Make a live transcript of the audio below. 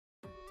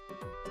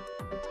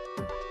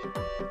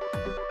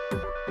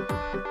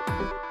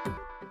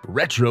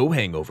Retro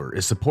Hangover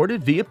is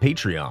supported via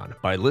Patreon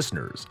by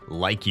listeners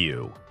like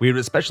you. We would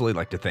especially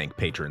like to thank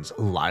patrons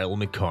Lyle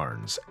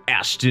McCarnes,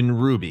 Ashton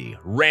Ruby,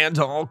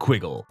 Randall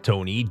Quiggle,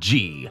 Tony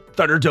G,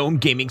 Thunderdome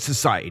Gaming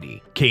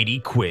Society,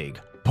 Katie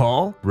Quigg,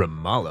 Paul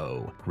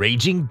Ramallo,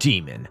 Raging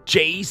Demon,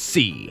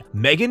 JC,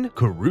 Megan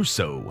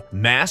Caruso,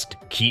 Masked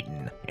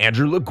Keaton,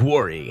 Andrew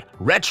Laguori,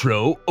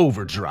 Retro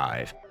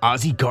Overdrive,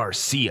 Ozzy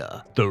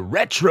Garcia, The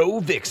Retro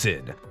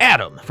Vixen,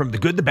 Adam from The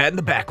Good, the Bad, and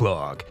the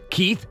Backlog,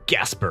 Keith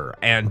Gasper,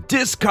 and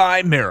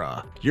Diskai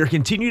Mera. Your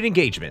continued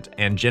engagement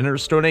and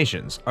generous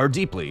donations are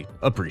deeply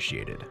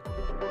appreciated.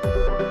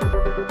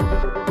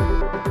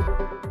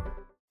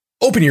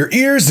 Open your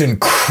ears and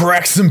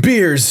crack some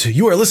beers.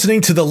 You are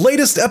listening to the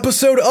latest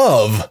episode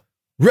of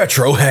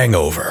Retro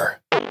Hangover.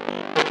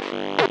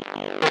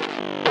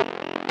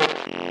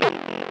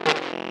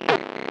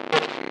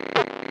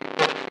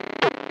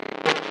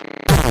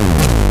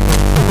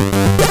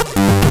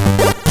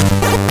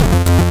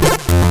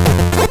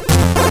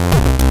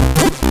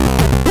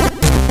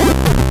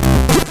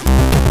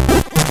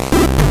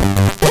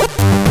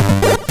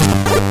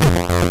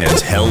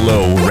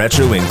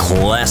 Retro and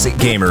classic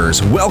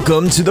gamers,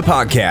 welcome to the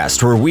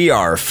podcast where we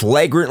are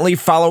flagrantly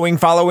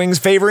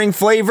favoring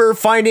flavor,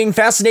 finding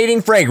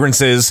fascinating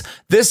fragrances.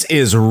 This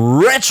is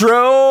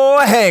Retro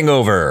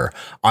Hangover.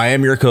 I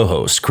am your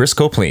co-host, Chris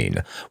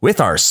Copleen, with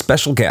our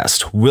special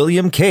guest,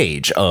 William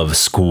Cage of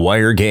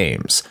Squire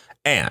Games.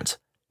 And,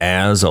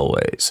 as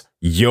always,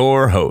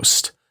 your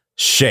host,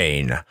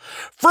 Shane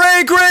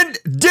Fragrant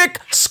Dick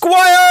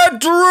Squire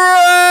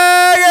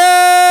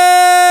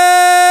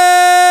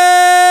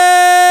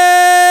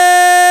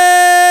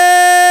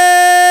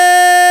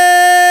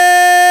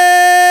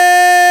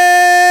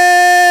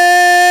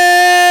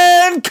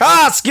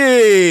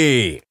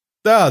Koski!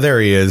 Oh, there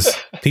he is.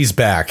 He's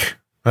back.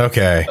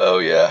 Okay. Oh,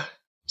 yeah.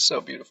 So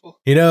beautiful.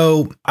 You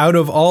know, out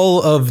of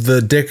all of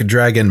the Dick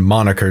Dragon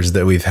monikers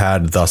that we've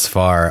had thus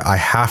far, I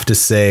have to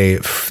say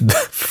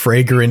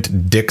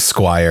Fragrant Dick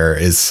Squire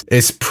is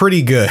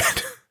pretty good.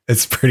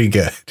 It's pretty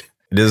good.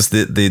 It is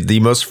the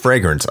most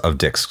fragrant of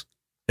Dick's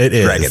it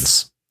is.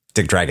 Dragons.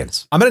 Dick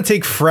Dragons. I'm going to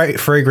take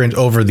fragrant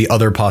over the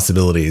other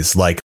possibilities,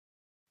 like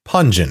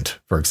pungent,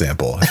 for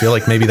example. I feel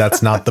like maybe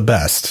that's not the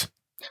best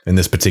in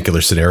this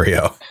particular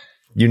scenario.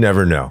 You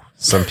never know.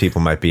 Some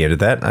people might be into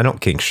that. I don't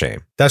kink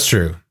shame. That's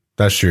true.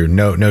 That's true.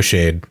 No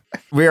shade.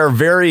 We are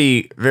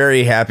very,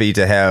 very happy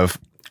to have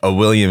a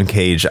William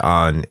Cage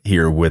on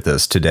here with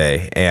us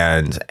today.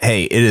 And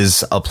hey, it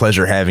is a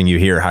pleasure having you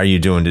here. How are you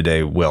doing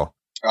today, Will?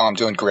 Oh, I'm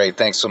doing great.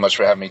 Thanks so much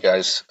for having me,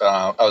 guys.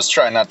 I was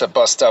trying not to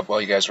bust up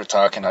while you guys were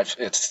talking. That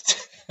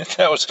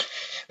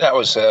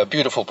was a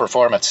beautiful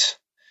performance.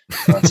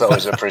 That's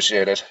always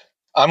appreciated.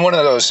 I'm one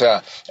of those.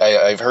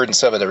 I've heard in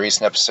some of the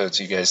recent episodes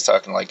you guys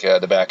talking like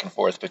the back and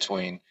forth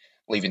between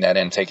leaving that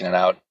in, taking it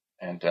out,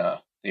 and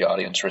the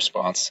audience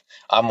response.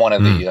 I'm one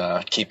of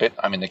the keep it.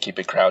 I'm in the keep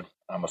it crowd.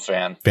 I'm a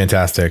fan.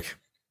 Fantastic.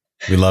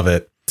 We love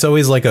it. It's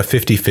always like a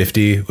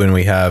 50-50 when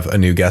we have a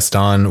new guest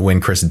on, when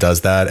Chris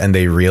does that and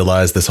they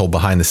realize this whole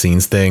behind the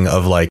scenes thing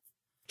of like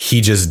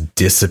he just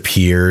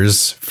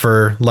disappears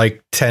for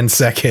like 10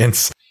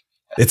 seconds.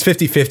 It's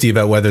 50-50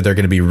 about whether they're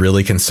going to be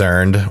really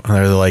concerned.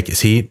 They're like,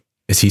 is he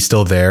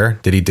still there?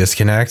 Did he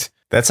disconnect?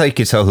 That's how you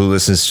can tell who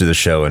listens to the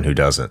show and who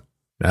doesn't.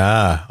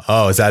 That's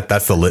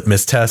the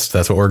litmus test?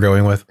 That's what we're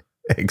going with?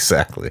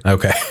 Exactly.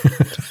 Okay.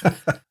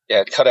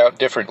 Yeah, it cut out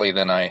differently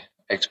than I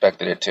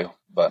expected it to,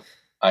 but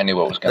I knew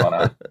what was going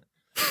on.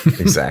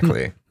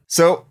 Exactly.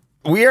 So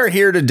we are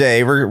here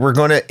today. We're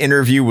going to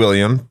interview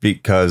William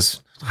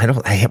because why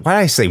did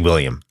I say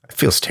William? It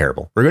feels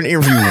terrible. We're going to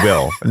interview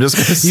Will. I'm just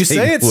going to say you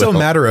say it Will. so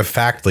matter of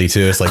factly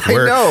too. It's like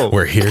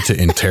we're here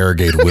to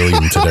interrogate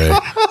William today.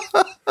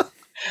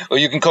 Well,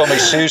 you can call me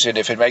Susan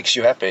if it makes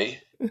you happy.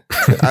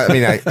 I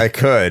mean, I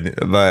could,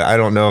 but I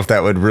don't know if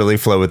that would really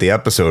flow with the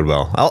episode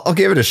well. I'll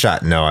give it a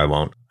shot. No, I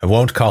won't. I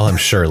won't call him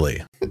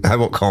Shirley. I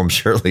won't call him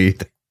Shirley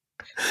either.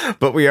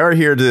 But we are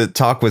here to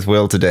talk with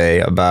Will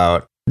today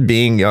about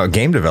being a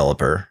game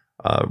developer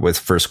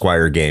for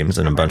Squire Games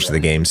and a bunch of the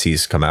games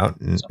he's come out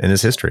in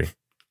his history.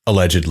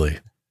 Allegedly.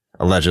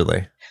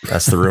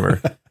 That's the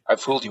rumor. I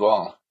fooled you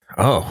all.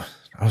 Oh,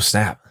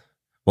 snap.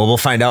 Well, we'll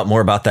find out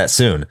more about that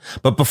soon.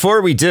 But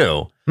before we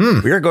do,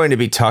 we are going to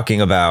be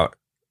talking about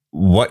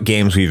what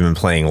games we've been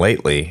playing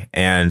lately.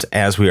 And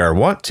as we are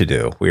wont to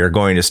do, we are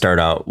going to start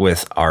out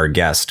with our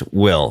guest,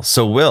 Will.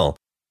 So, Will,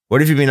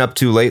 what have you been up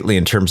to lately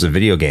in terms of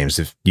video games,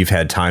 if you've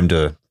had time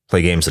to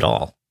play games at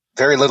all?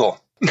 Very little.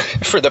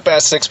 For the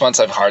past 6 months,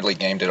 I've hardly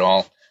gamed at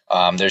all.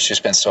 There's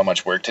just been so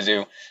much work to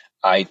do.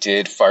 I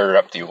did fire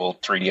up the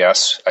old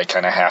 3DS. I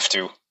kind of have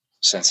to,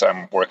 since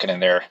I'm working in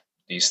there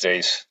these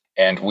days.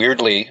 And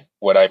weirdly,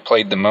 what I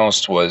played the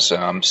most was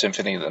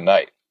Symphony of the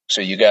Night.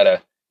 So you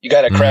gotta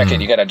crack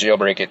it. You gotta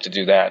jailbreak it to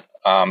do that.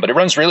 But it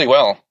runs really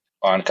well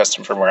on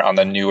custom firmware on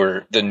the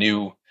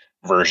new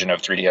version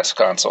of 3DS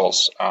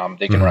consoles.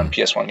 They can run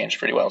PS1 games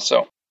pretty well.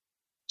 So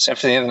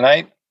Symphony of the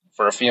Night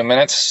for a few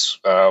minutes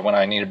when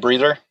I need a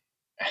breather.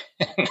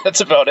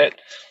 That's about it.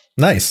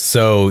 Nice.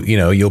 So,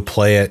 you'll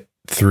play it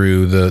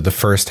through the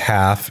first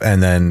half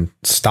and then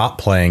stop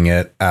playing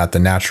it at the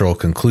natural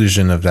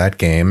conclusion of that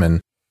game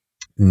and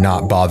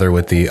not bother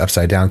with the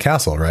upside down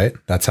castle, right?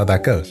 That's how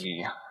that goes.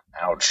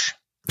 Ouch.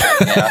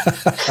 Yeah.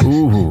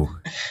 Ooh.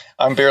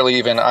 I'm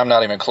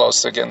not even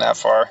close to getting that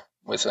far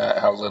with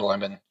how little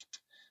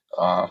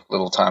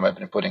little time I've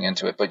been putting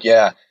into it. But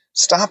yeah,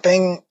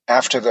 stopping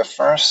after the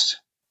first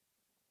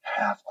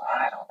half,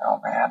 I don't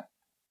know, man.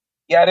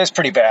 Yeah, it is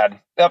pretty bad.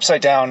 The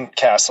upside down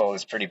castle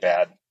is pretty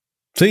bad.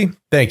 See,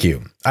 thank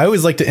you. I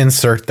always like to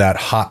insert that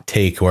hot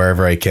take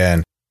wherever I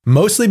can,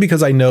 mostly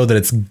because I know that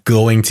it's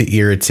going to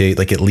irritate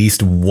like at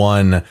least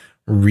one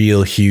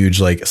real huge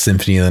like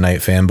Symphony of the Night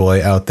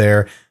fanboy out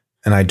there.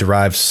 And I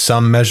derive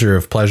some measure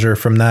of pleasure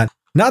from that.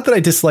 Not that I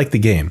dislike the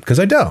game, because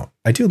I don't.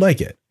 I do like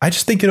it. I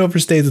just think it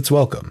overstays its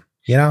welcome,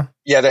 you know?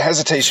 Yeah, the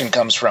hesitation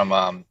comes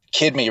from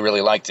Kid Me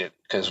really liked it,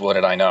 because what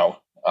did I know?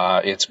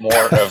 It's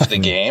more of the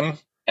game,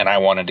 and I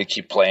wanted to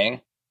keep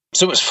playing.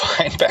 So it was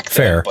fine back then.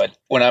 Fair. But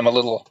when I'm a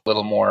little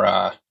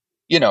more,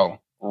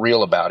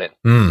 real about it,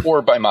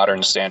 or by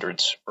modern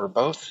standards, or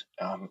both,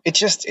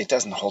 it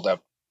doesn't hold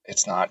up.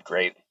 It's not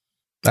great.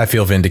 I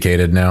feel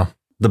vindicated now.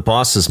 The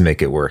bosses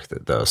make it worth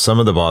it, though. Some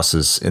of the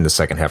bosses in the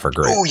second half are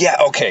great. Oh, yeah.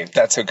 Okay.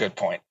 That's a good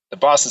point. The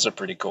bosses are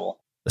pretty cool.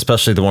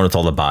 Especially the one with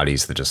all the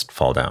bodies that just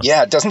fall down.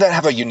 Yeah. Doesn't that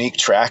have a unique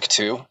track,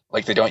 too?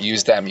 Like, they don't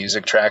use that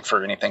music track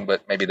for anything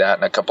but maybe that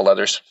and a couple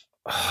others.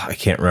 I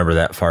can't remember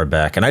that far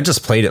back. And I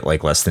just played it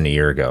like less than a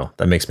year ago.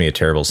 That makes me a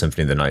terrible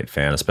Symphony of the Night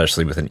fan,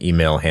 especially with an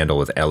email handle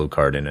with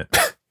Alucard in it.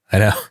 I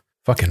know.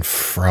 Fucking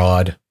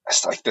fraud.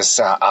 It's like this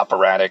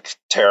operatic,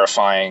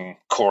 terrifying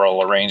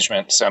choral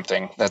arrangement,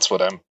 something. That's what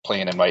I'm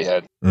playing in my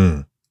head.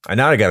 Now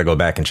I got to go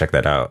back and check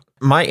that out.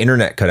 My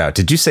internet cut out.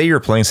 Did you say you were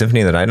playing Symphony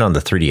of the Night on the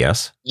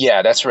 3DS?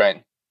 Yeah, that's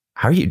right.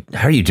 How are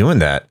you doing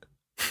that?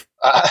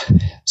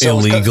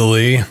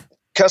 Illegally.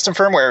 Custom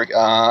firmware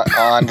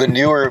on the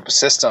newer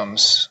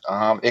systems.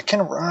 It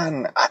can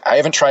run. I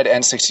haven't tried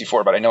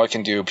N64, but I know it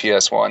can do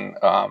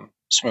PS1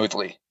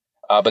 smoothly.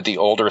 But the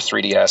older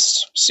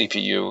 3DS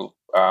CPU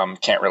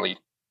can't really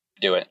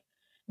do it.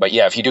 But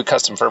yeah, if you do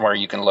custom firmware,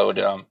 you can load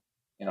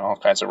all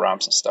kinds of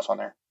ROMs and stuff on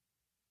there.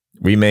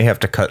 We may have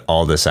to cut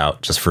all this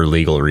out just for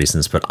legal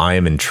reasons, but I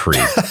am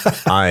intrigued.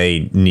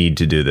 I need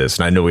to do this,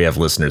 and I know we have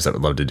listeners that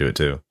would love to do it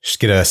too. Just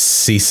get a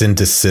cease and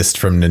desist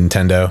from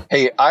Nintendo.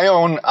 Hey, I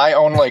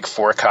own like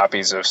 4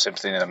 copies of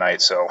Symphony of the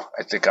Night, so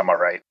I think I'm all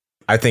right.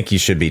 I think you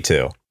should be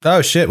too.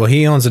 Oh shit! Well,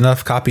 he owns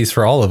enough copies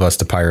for all of us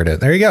to pirate it.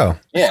 There you go.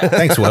 Yeah,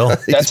 thanks, Will.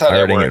 That's how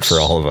that pirating works. it for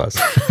all of us.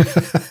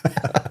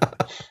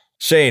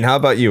 Shane, how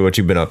about you? What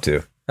you been up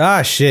to?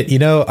 Ah, shit.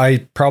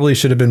 I probably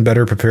should have been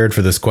better prepared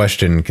for this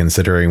question,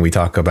 considering we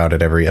talk about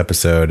it every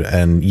episode.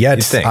 And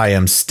yet I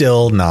am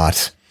still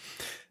not,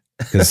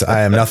 because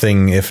I am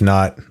nothing if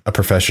not a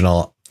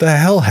professional. The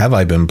hell have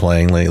I been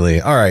playing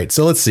lately? All right.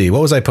 So let's see.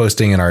 What was I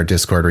posting in our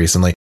Discord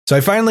recently? So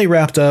I finally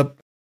wrapped up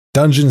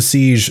Dungeon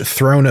Siege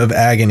Throne of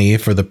Agony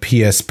for the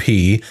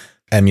PSP,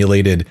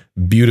 emulated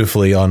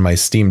beautifully on my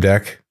Steam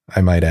Deck,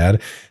 I might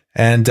add.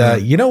 And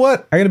you know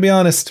what? I got to be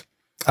honest.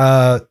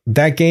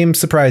 That game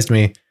surprised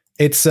me.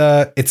 It's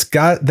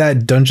got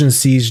that Dungeon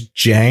Siege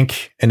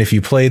jank, and if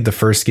you played the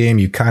first game,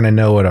 you kind of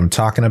know what I'm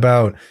talking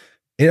about.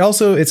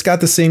 It's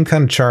got the same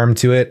kind of charm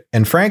to it,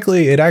 and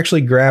frankly, it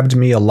actually grabbed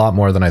me a lot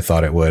more than I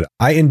thought it would.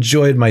 I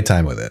enjoyed my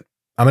time with it.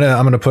 I'm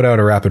gonna put out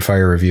a rapid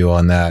fire review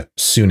on that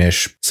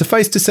soonish.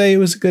 Suffice to say, it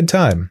was a good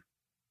time.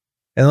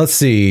 And let's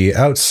see,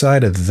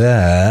 outside of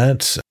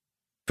that,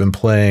 I've been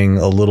playing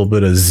a little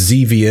bit of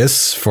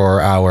Xevious for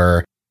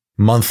our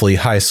monthly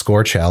high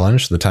score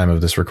challenge, the time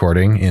of this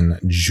recording in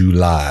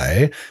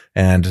July.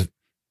 And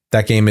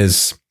that game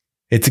it's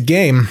a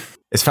game.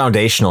 It's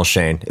foundational,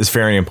 Shane. It's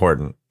very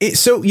important.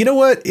 So you know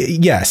what?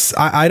 Yes,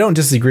 I don't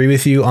disagree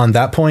with you on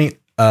that point.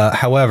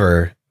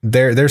 However,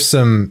 there's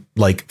some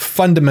like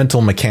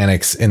fundamental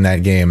mechanics in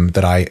that game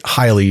that I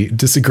highly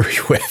disagree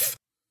with.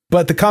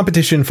 But the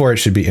competition for it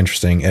should be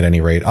interesting at any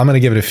rate. I'm going to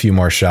give it a few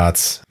more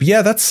shots. But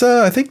yeah,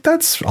 I think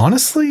that's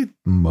honestly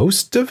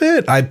most of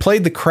it. I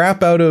played the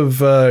crap out of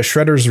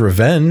Shredder's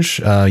Revenge.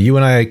 You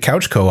and I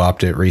couch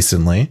co-opted it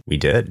recently. We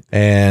did.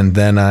 And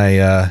then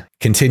I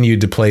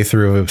continued to play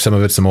through some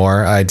of it some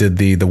more. I did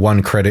the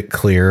 1 credit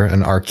clear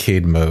in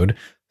arcade mode.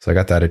 So I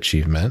got that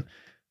achievement.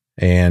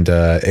 And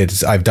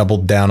I've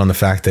doubled down on the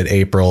fact that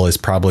April is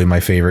probably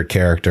my favorite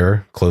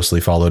character, closely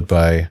followed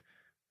by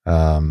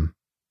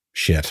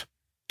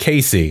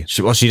Casey.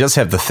 She does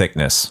have the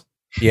thickness.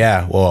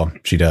 Yeah, well,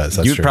 she does.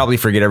 That's You'd true. probably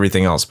forget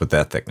everything else but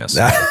that thickness.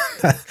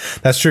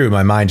 That's true.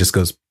 My mind just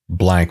goes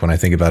blank when I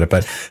think about it.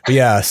 But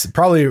yeah,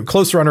 probably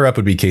close runner-up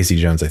would be Casey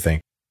Jones, I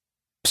think.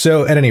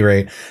 So at any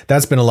rate,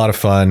 that's been a lot of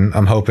fun.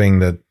 I'm hoping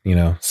that,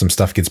 some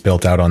stuff gets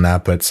built out on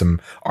that. But some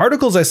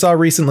articles I saw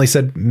recently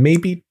said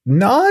maybe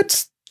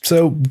not.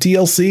 So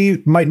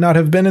DLC might not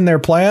have been in their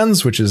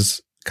plans, which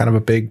is kind of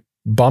a big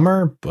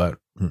bummer. But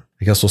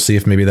I guess we'll see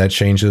if maybe that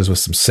changes with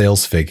some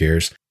sales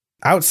figures.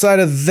 Outside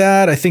of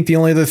that, I think the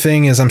only other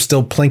thing is I'm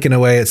still plinking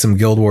away at some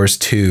Guild Wars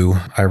 2.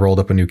 I rolled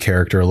up a new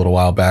character a little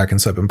while back,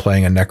 and so I've been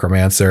playing a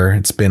Necromancer.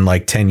 It's been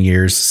like 10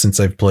 years since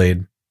I've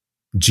played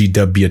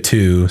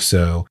GW2,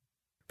 so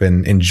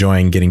been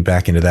enjoying getting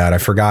back into that. I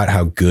forgot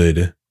how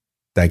good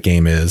that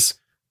game is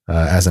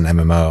as an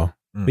MMO.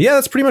 But yeah,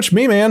 that's pretty much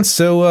me, man.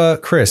 So,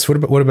 Chris,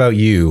 what about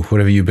you? What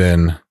have you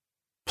been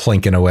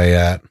plinking away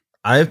at?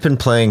 I've been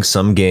playing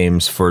some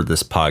games for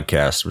this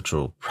podcast, which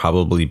will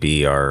probably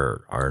be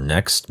our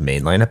next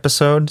mainline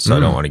episode. So I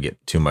don't want to get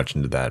too much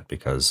into that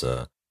because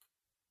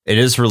it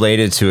is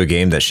related to a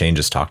game that Shane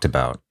just talked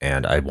about,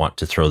 and I want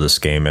to throw this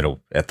game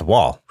at the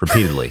wall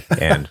repeatedly,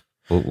 and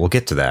we'll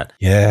get to that.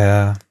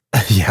 Yeah.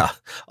 Yeah.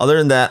 Other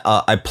than that,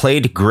 I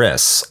played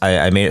Gris.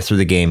 I made it through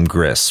the game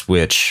Gris,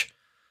 which,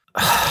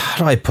 how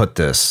do I put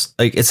this?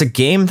 Like, it's a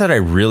game that I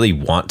really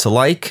want to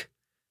like,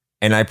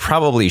 and I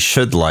probably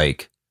should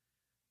like.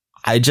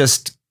 I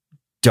just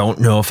don't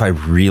know if I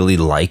really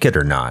like it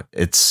or not.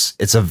 It's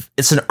an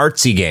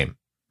artsy game.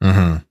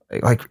 Mm-hmm.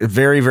 Like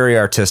very, very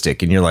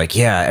artistic. And you're like,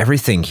 yeah,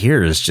 everything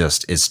here is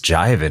just, it's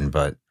jiving,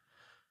 but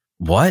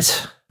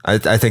what? I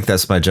think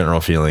that's my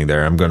general feeling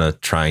there. I'm going to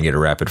try and get a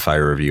rapid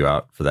fire review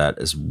out for that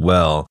as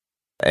well.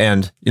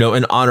 And,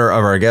 in honor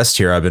of our guest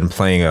here, I've been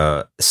playing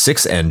a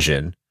 6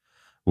 Engine,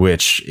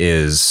 which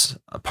is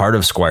a part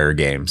of Squire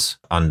Games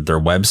on their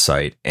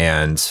website.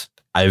 And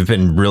I've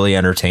been really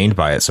entertained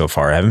by it so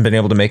far. I haven't been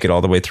able to make it all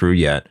the way through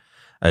yet.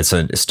 It's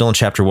still in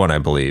chapter 1, I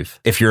believe.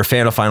 If you're a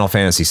fan of Final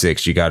Fantasy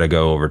VI, you got to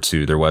go over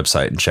to their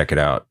website and check it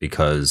out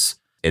because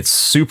it's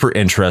super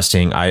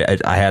interesting. I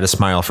had a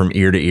smile from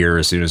ear to ear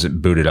as soon as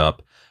it booted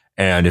up.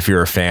 And if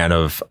you're a fan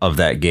of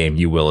that game,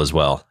 you will as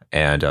well.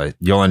 And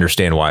you'll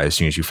understand why as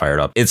soon as you fire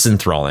it up. It's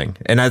enthralling.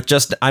 And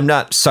I'm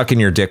not sucking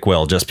your dick,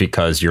 Will, just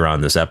because you're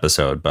on this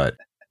episode. But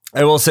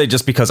I will say,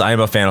 just because I am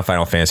a fan of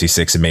Final Fantasy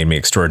VI, it made me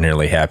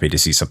extraordinarily happy to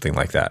see something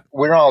like that.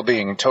 We're all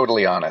being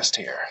totally honest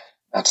here.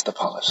 That's the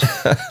policy.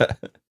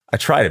 I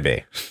try to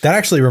be. That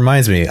actually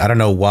reminds me. I don't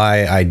know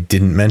why I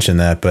didn't mention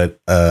that, but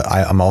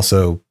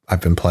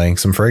I've been playing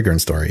some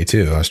Fragrance Story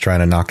too. I was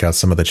trying to knock out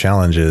some of the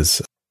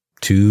challenges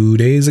 2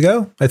 days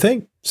ago, I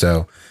think.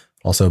 So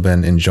also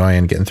been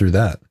enjoying getting through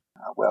that.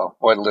 Well,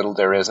 what little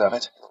there is of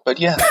it. But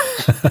yeah.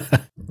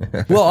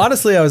 Well,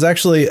 honestly, I was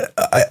actually,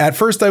 at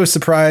first I was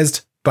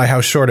surprised by how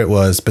short it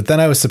was, but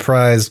then I was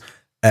surprised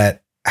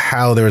at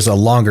how there was a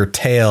longer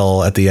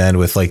tail at the end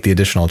with like the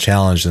additional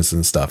challenges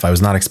and stuff. I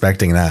was not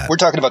expecting that. We're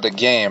talking about the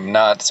game,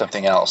 not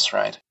something else,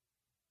 right?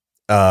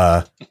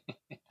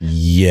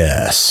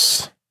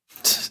 Yes.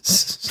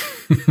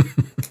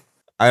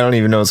 I don't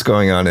even know what's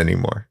going on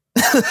anymore.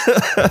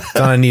 It's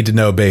on a need to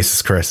know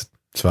basis, Chris.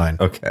 It's fine.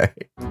 Okay.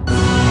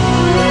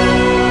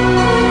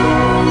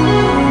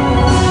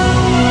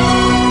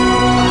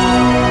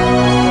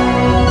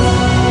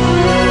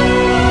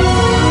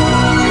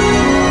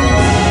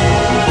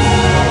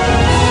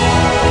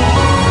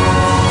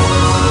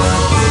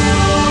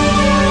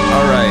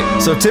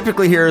 So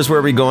typically here is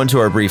where we go into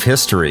our brief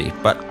history,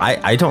 but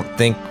I don't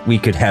think we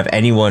could have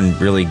anyone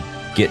really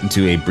get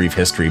into a brief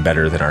history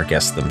better than our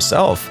guests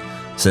themselves,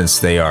 since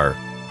they are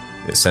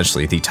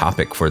essentially the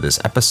topic for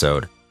this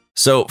episode.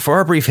 So for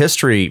our brief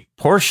history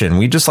portion,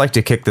 we'd just like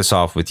to kick this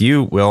off with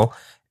you, Will,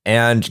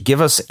 and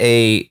give us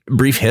a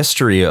brief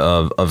history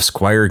of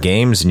Squire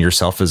Games and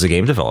yourself as a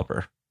game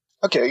developer.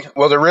 Okay,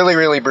 well, the really,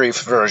 really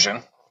brief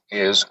version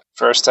is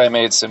first I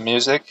made some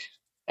music,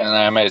 and then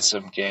I made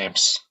some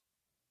games.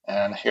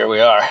 And here we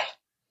are.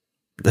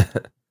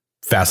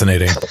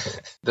 Fascinating.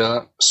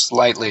 The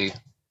slightly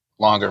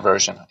longer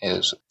version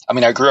is,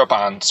 I grew up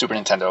on Super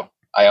Nintendo.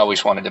 I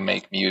always wanted to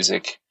make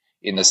music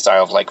in the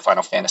style of like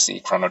Final Fantasy,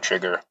 Chrono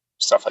Trigger,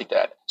 stuff like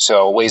that.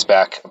 So ways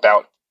back,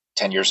 about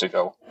 10 years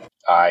ago,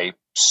 I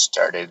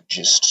started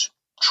just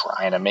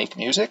trying to make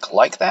music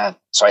like that.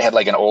 So I had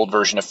like an old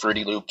version of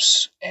Fruity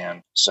Loops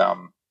and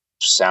some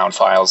sound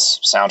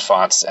files, sound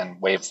fonts, and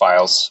wave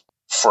files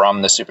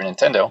from the Super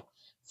Nintendo,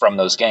 from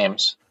those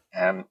games.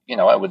 And,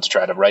 I would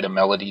try to write a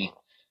melody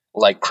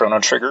like Chrono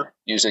Trigger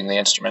using the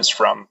instruments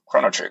from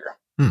Chrono Trigger.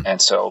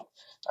 And so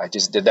I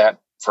just did that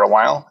for a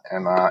while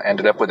and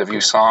ended up with a few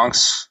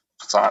songs.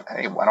 Thought,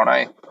 hey, why don't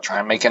I try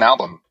and make an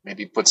album?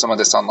 Maybe put some of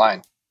this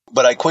online.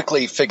 But I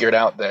quickly figured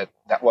out that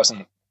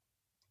wasn't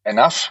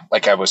enough.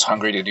 Like I was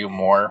hungry to do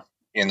more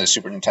in the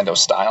Super Nintendo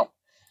style.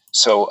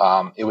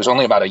 So it was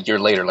only about a year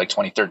later, like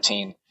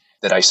 2013,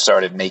 that I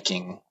started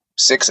making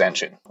 6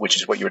 Engine, which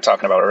is what you were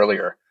talking about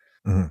earlier.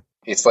 Mm-hmm.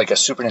 It's like a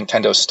Super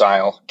Nintendo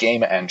style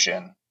game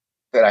engine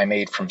that I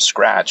made from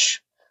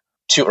scratch.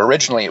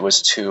 Originally, it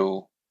was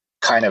to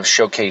kind of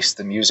showcase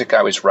the music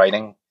I was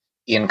writing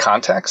in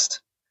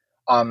context.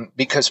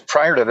 Because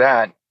prior to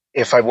that,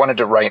 if I wanted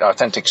to write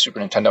authentic Super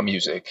Nintendo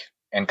music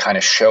and kind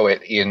of show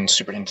it in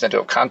Super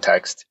Nintendo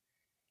context,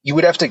 you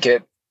would have to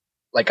get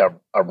like a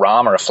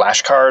ROM or a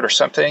flash card or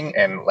something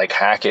and like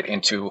hack it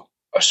into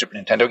a Super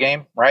Nintendo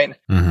game, right?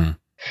 Mm-hmm.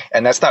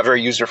 And that's not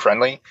very user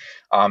friendly.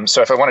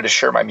 So if I wanted to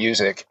share my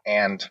music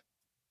and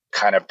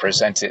kind of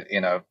present it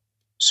in a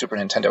Super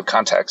Nintendo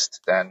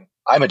context, then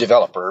I'm a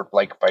developer,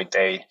 like by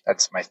day.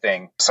 That's my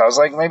thing. So I was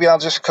like, maybe I'll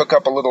just cook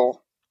up a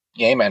little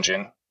game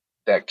engine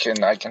that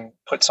I can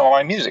put some of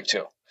my music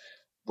to.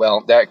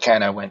 well, that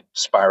kind of went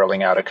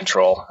spiraling out of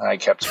control. And I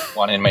kept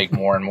wanting to make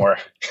more and more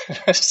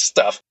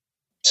stuff.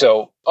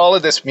 So all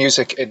of this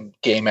music and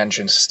game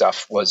engine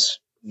stuff was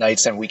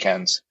nights and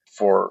weekends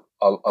for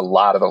a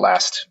lot of the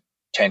last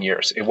 10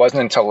 years. It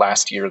wasn't until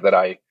last year that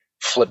I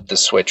flipped the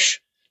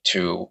switch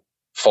to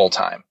full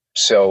time.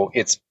 So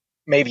it's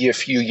maybe a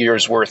few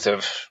years worth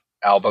of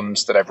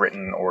albums that I've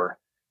written or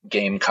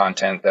game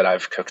content that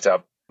I've cooked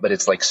up, but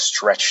it's like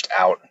stretched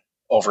out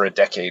over a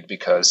decade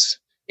because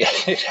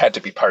it had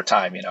to be part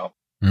time, you know.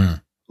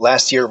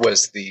 Last year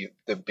was the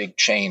big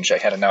change. I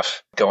had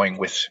enough going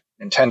with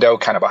Nintendo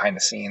kind of behind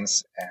the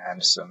scenes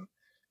and some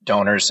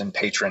donors and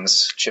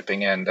patrons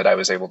chipping in that I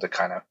was able to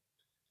kind of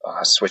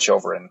switch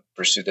over and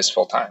pursue this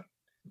full time.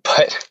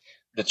 But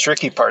the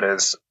tricky part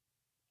is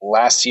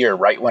last year,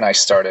 right when I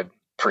started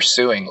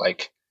pursuing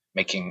like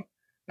making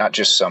not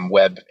just some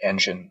web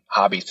engine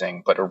hobby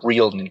thing, but a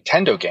real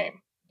Nintendo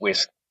game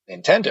with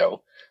Nintendo,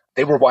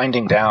 they were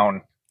winding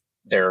down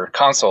their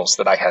consoles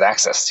that I had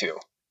access to.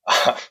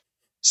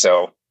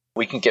 So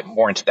we can get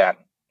more into that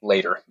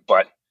later,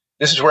 but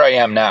this is where I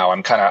am now.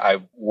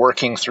 I'm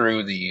working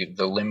through the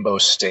limbo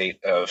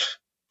state of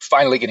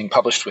finally getting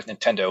published with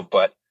Nintendo,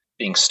 but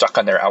being stuck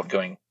on their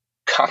outgoing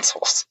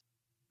consoles.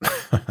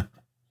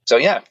 So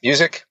yeah,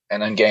 music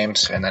and then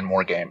games and then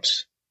more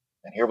games.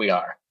 And here we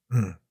are.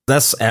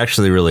 That's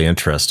actually really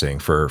interesting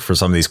for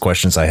some of these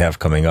questions I have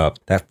coming up.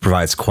 That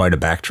provides quite a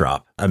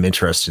backdrop. I'm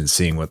interested in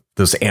seeing what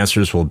those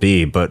answers will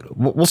be, but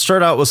we'll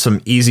start out with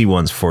some easy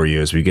ones for you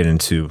as we get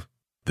into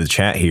the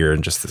chat here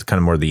and just kind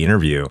of more of the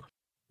interview.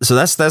 So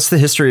that's the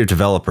history of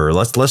developer.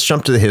 Let's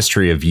jump to the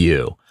history of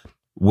you.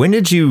 When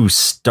did you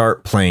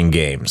start playing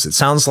games? It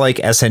sounds like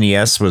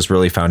SNES was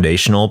really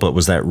foundational, but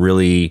was that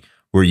really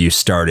where you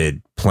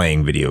started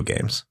playing video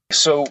games?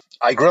 So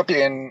I grew up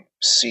in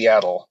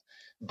Seattle,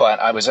 but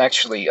I was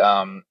actually,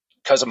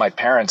 because of my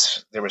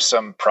parents, there was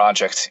some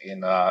project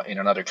in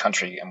another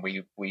country, and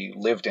we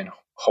lived in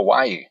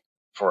Hawaii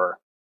for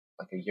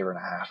like a year and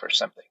a half or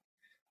something.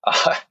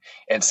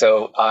 And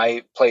so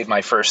I played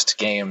my first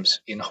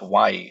games in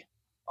Hawaii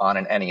on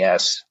an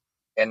NES,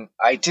 and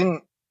I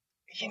didn't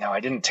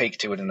take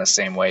to it in the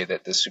same way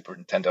that the Super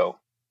Nintendo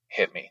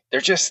hit me.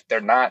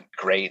 They're not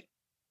great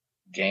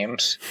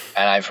games,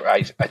 and I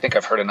think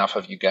I've heard enough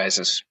of you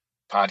guys'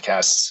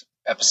 podcasts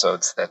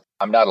episodes that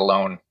I'm not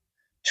alone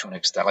to an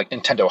extent. Like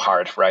Nintendo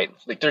Hard, right?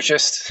 Like they're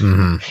just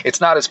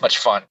it's not as much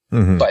fun.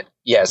 But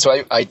yeah,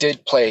 so I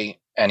did play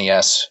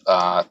NES,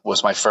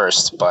 was my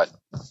first, but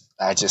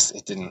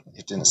it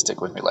didn't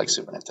stick with me like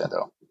Super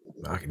Nintendo.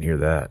 I can hear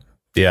that.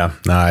 Yeah,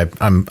 no,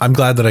 I'm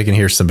glad that I can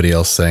hear somebody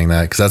else saying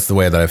that, because that's the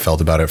way that I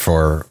felt about it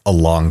for a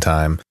long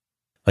time.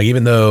 Like,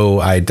 even though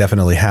I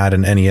definitely had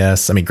an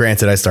NES, I mean,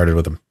 granted, I started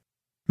with a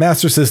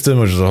Master System,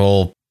 which is a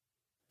whole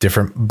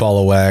different ball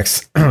of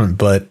wax,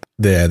 but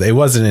it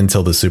wasn't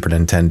until the Super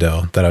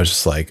Nintendo that I was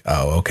just like,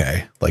 oh,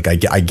 okay, like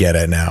I get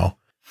it now.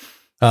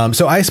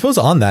 So I suppose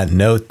on that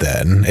note,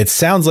 then, it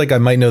sounds like I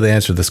might know the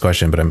answer to this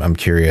question, but I'm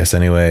curious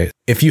anyway.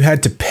 If you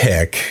had to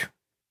pick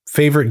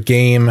favorite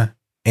game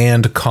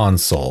and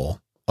console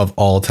of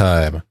all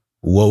time,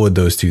 what would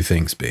those two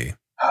things be?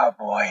 Oh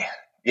boy.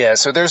 Yeah,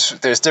 so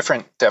there's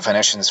different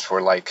definitions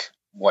for like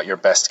what your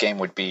best game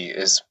would be.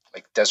 Is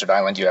like Desert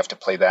Island, you have to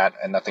play that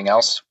and nothing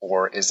else?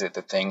 Or is it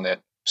the thing that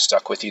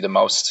stuck with you the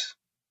most?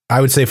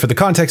 I would say, for the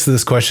context of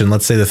this question,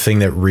 let's say the thing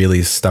that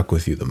really stuck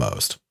with you the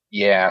most.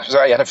 Yeah, so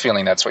I had a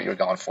feeling that's what you were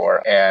going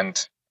for. And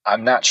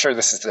I'm not sure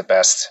this is the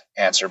best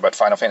answer, but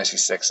Final Fantasy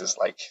VI is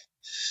like,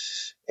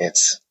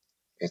 it's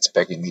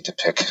begging me to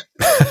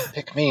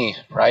pick me,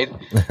 right?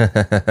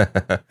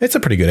 It's a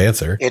pretty good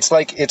answer. It's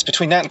like, it's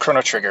between that and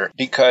Chrono Trigger,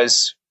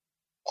 because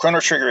Chrono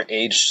Trigger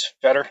aged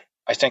better.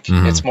 I think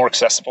it's more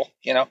accessible,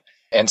 you know?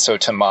 And so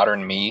to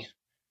modern me,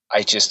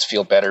 I just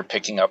feel better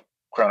picking up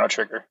Chrono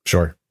Trigger.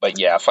 Sure. But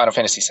yeah, Final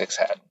Fantasy VI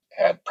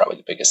had probably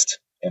the biggest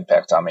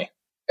impact on me.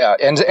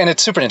 And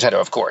it's Super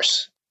Nintendo, of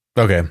course.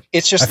 Okay.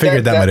 It's just I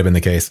figured that might have been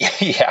the case.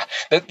 Yeah.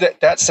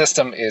 That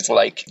system is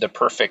like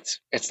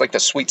it's like the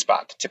sweet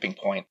spot, the tipping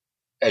point,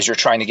 as you're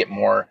trying to get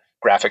more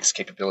graphics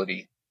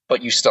capability,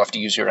 but you still have to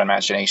use your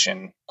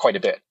imagination quite a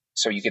bit.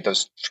 So you get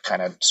those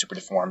kind of super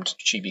deformed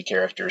chibi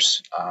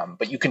characters.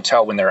 But you can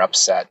tell when they're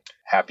upset,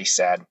 happy,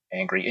 sad,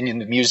 angry. And in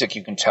the music,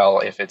 you can tell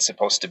if it's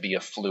supposed to be a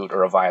flute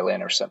or a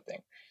violin or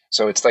something.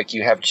 So it's like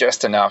you have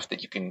just enough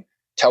that you can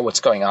tell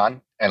what's going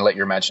on and let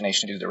your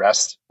imagination do the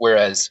rest.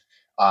 Whereas,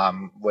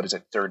 what is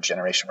it, third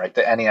generation, right?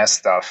 The NES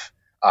stuff,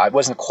 it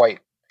wasn't quite,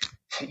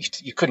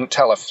 you couldn't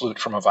tell a flute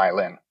from a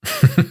violin.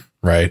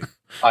 Right.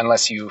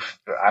 Unless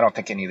I don't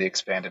think any of the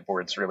expanded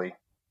boards really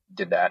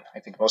did that. I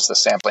think most of the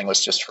sampling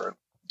was just for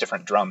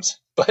different drums.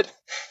 But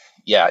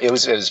yeah, it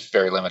was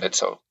very limited.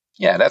 So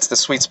yeah, that's the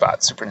sweet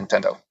spot, Super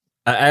Nintendo.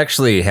 I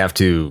actually have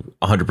to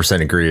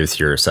 100% agree with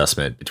your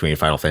assessment between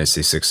Final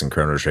Fantasy VI and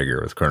Chrono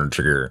Trigger, with Chrono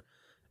Trigger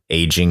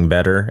aging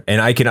better.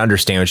 And I can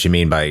understand what you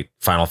mean by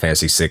Final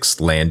Fantasy VI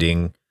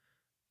landing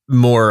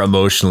more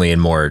emotionally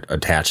and more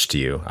attached to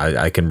you.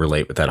 I can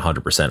relate with that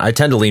 100%. I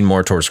tend to lean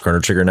more towards Chrono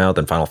Trigger now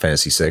than Final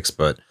Fantasy VI,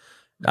 but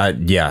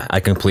Yeah, I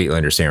completely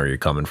understand where you're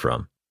coming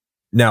from.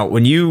 Now,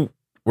 when you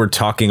were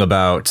talking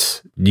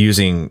about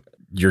using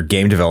your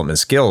game development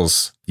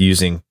skills,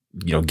 using,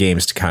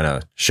 games to kind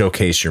of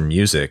showcase your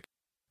music,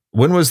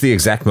 when was the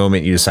exact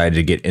moment you decided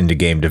to get into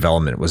game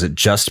development? Was it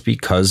just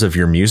because of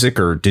your music,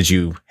 or did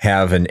you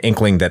have an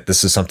inkling that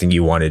this is something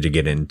you wanted to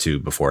get into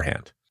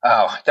beforehand?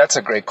 Oh, that's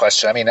a great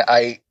question. I mean,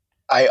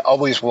 I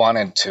always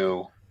wanted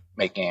to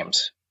make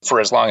games for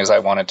as long as I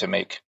wanted to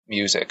make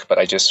music, but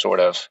I just sort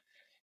of,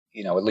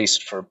 at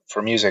least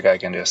for music, I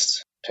can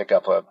just pick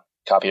up a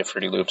copy of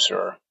Fruity Loops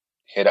or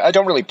hit. I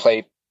don't really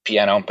play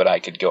piano, but I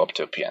could go up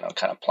to a piano and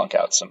kind of plunk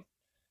out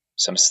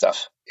some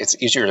stuff.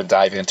 It's easier to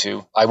dive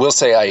into. I will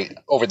say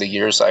over the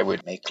years, I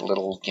would make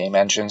little game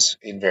engines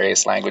in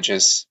various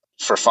languages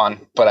for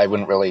fun, but I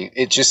wouldn't really,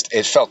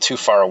 it felt too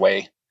far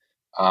away.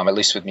 At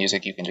least with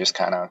music, you can just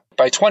kind of,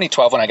 by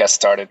 2012, when I got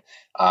started,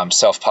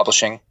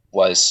 self-publishing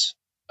was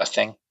a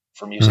thing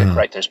for music,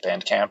 right? There's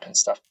Bandcamp and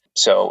stuff.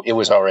 So it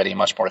was already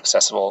much more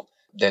accessible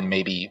than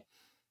maybe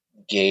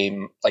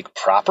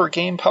proper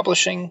game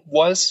publishing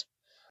was.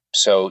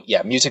 So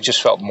yeah, music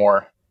just felt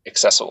more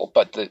accessible,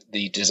 but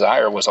the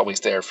desire was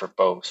always there for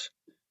both.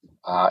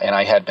 And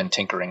I had been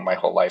tinkering my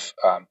whole life.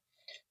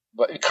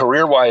 But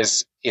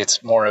career-wise,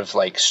 it's more of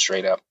like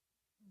straight up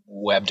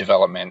web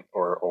development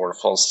or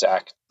full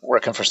stack,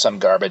 working for some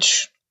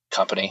garbage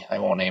company. I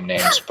won't name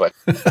names, but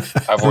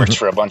I've worked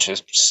for a bunch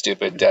of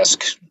stupid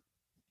desk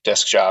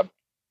job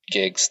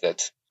gigs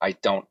that I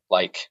don't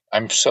like.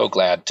 I'm so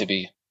glad to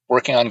be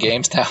working on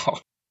games now.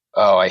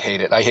 Oh, I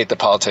hate it. I hate the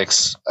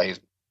politics.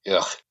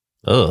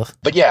 Ugh.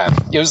 But yeah,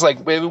 it was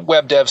like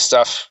web dev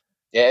stuff.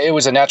 Yeah, it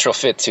was a natural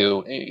fit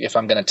too. If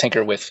I'm going to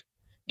tinker with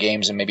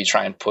games and maybe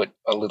try and put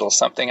a little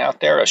something out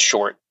there, a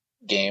short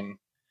game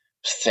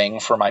thing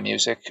for my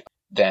music,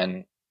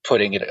 then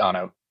putting it on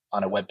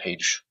a web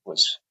page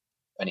was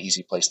an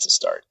easy place to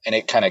start. And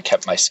it kind of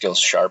kept my skills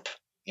sharp,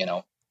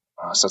 so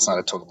it's not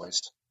a total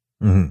waste.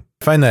 Mm-hmm.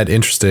 I find that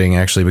interesting,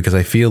 actually, because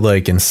I feel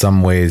like in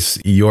some ways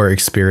your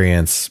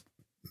experience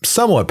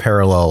somewhat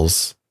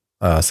parallels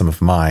some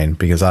of mine,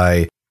 because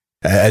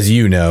as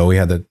you know, we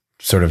had the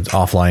sort of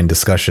offline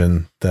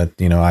discussion that,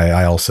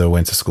 I also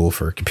went to school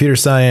for computer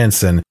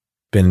science and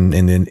been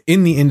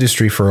in the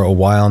industry for a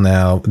while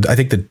now. I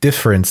think the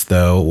difference,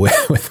 though,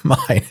 with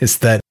mine is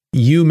that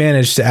you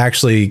managed to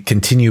actually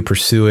continue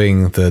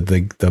pursuing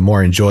the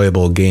more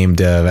enjoyable game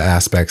dev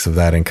aspects of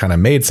that and kind of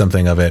made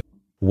something of it,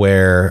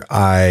 where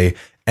I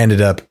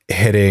ended up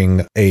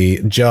hitting a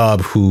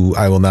job who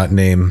I will not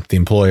name the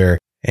employer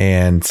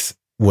and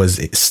was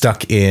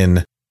stuck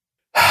in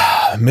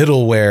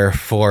middleware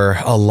for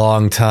a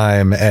long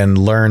time and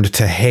learned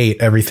to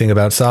hate everything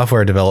about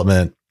software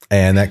development.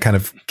 And that kind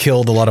of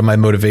killed a lot of my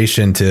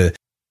motivation to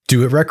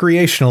do it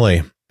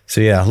recreationally.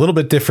 So yeah, a little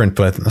bit different,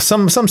 but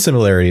some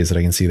similarities that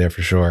I can see there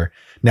for sure.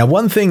 Now,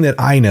 one thing that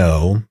I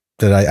know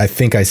that I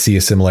think I see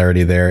a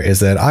similarity there is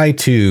that I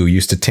too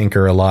used to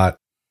tinker a lot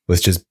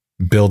with just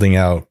building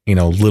out,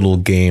 little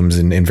games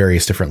in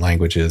various different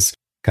languages,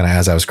 kind of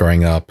as I was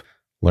growing up,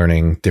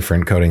 learning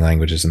different coding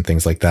languages and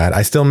things like that.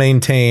 I still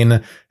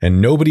maintain,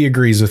 and nobody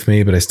agrees with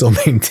me, but I still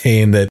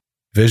maintain that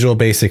Visual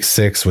Basic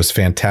 6 was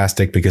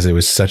fantastic because it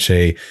was such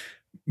a,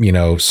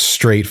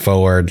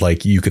 straightforward,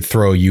 like you could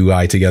throw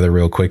UI together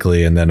real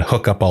quickly and then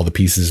hook up all the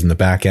pieces in the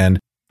back end.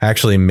 I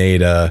actually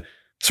made a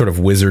sort of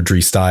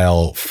wizardry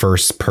style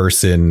first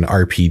person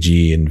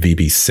RPG in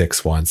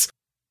VB6 once.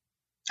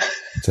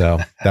 So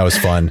that was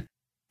fun.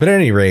 But at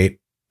any rate,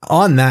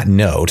 on that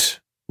note,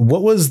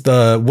 what was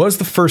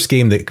the first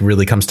game that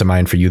really comes to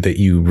mind for you that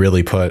you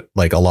really put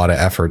like a lot of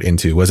effort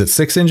into? Was it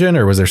Six Engine,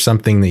 or was there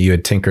something that you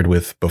had tinkered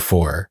with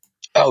before?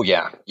 Oh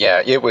yeah,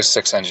 it was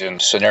Six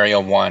Engine. Scenario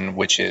 1,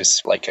 which is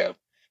like a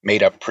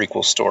made up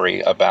prequel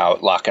story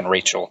about Locke and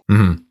Rachel.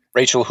 Mm-hmm.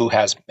 Rachel, who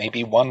has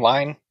maybe one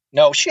line.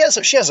 No, she has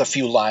a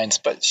few lines,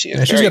 but she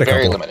is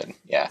very limited.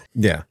 Yeah.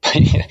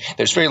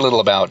 There's very little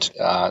about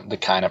the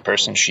kind of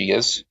person she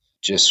is.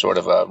 Just sort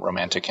of a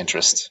romantic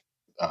interest.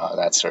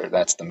 That's her.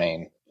 That's the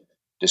main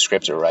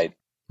descriptor, right?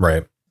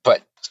 Right.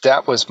 But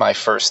that was my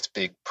first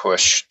big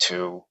push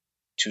to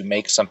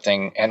make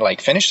something and like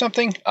finish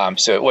something.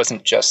 So it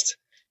wasn't just.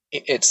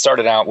 It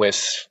started out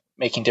with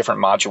making different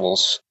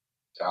modules.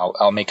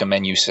 I'll make a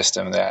menu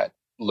system that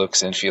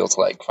looks and feels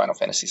like Final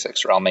Fantasy VI,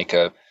 or I'll make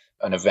an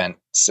event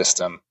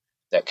system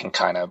that can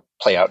kind of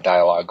play out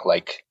dialogue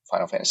like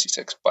Final Fantasy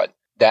VI. But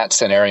that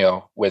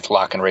scenario with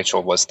Locke and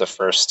Rachel was the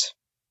first,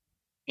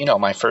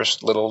 my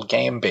first little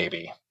game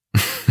baby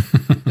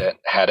that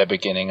had a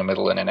beginning, a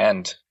middle, and an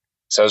end.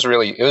 So it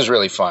was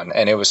really fun,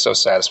 and it was so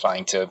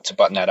satisfying to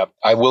button that up.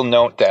 I will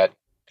note that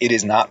it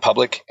is not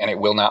public, and it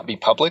will not be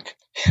public.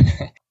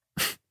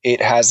 It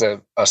has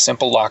a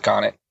simple lock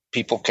on it.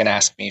 People can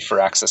ask me for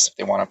access if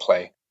they want to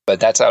play.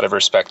 But that's out of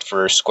respect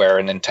for Square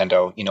and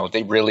Nintendo.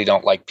 They really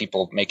don't like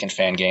people making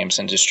fan games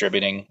and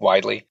distributing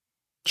widely.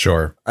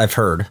 Sure. I've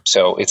heard.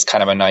 So it's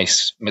kind of a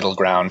nice middle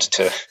ground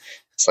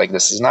it's like,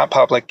 this is not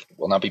public. It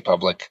will not be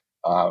public.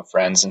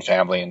 Friends and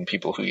family and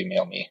people who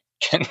email me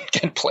can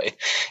play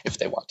if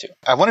they want to.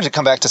 I wanted to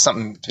come back to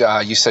something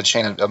you said,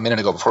 Shane, a minute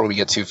ago before we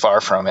get too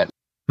far from it.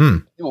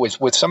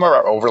 With some of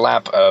our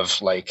overlap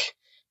of like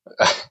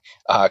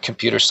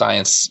computer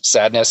science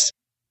sadness.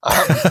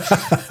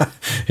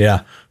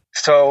 Yeah.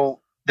 So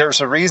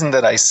there's a reason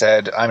that I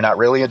said I'm not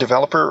really a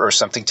developer or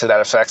something to that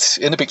effect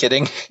in the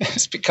beginning.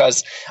 It's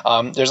because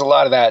there's a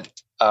lot of that.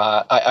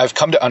 I've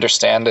come to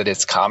understand that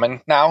it's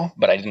common now,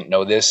 but I didn't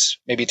know this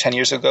maybe 10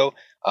 years ago.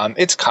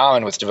 It's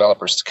common with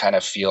developers to kind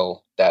of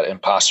feel that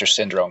imposter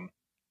syndrome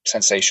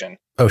sensation.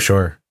 Oh,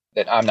 sure.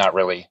 That I'm not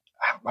really,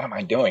 what am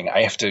I doing?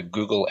 I have to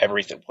Google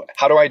everything.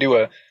 How do I do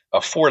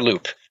a for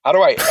loop? How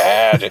do I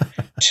add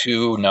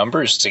two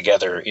numbers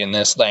together in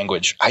this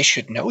language? I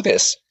should know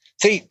this.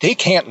 They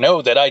can't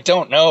know that I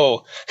don't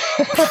know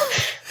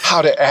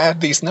how to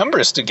add these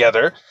numbers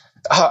together.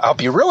 I'll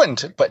be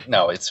ruined. But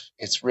no,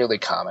 it's really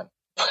common.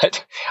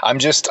 But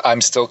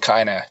I'm still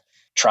kind of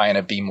trying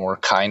to be more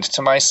kind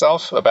to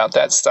myself about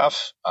that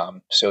stuff.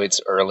 So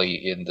it's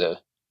early in the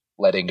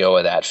letting go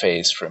of that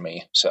phase for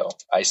me. So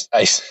I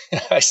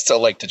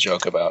still like to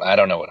joke about, I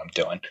don't know what I'm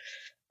doing.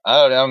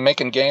 I'm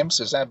making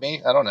games. Is that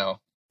me? I don't know.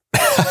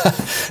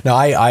 No,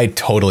 I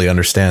totally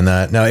understand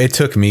that. Now, it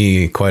took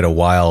me quite a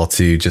while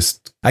to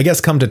just, I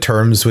guess, come to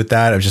terms with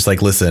that. Of just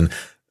like, listen,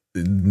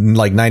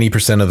 like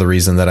 90% of the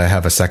reason that I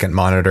have a second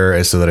monitor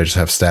is so that I just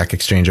have Stack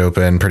Exchange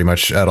open pretty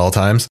much at all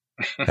times.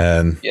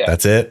 And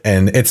that's it.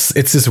 And it's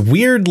this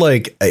weird,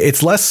 like,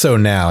 it's less so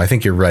now. I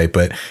think you're right.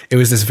 But it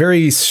was this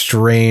very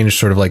strange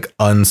sort of like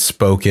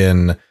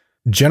unspoken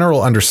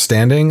general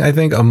understanding, I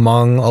think,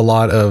 among a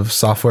lot of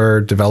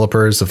software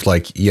developers of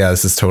like, yeah,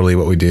 this is totally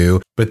what we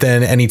do. But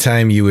then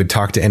anytime you would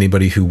talk to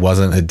anybody who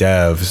wasn't a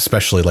dev,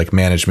 especially like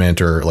management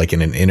or like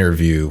in an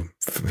interview,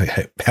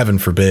 heaven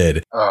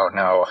forbid. Oh,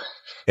 no.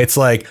 It's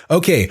like,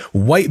 okay,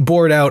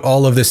 whiteboard out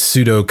all of this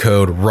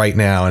pseudocode right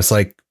now. And it's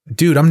like,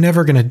 dude, I'm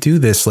never going to do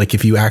this. Like,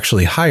 if you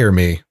actually hire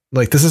me,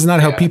 like, this is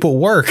not how people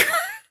work.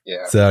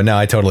 Yeah. So no,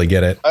 I totally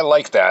get it. I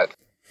like that.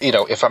 You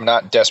know, if I'm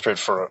not desperate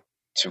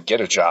to get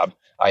a job,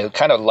 I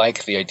kind of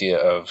like the idea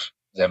of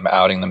them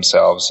outing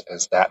themselves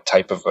as that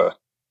type of a,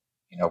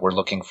 we're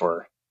looking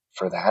for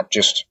that.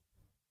 Just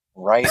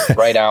write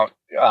out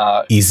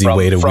easy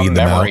way to weed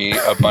them out.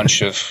 A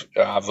bunch of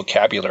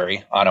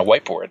vocabulary on a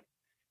whiteboard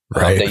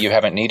that you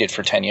haven't needed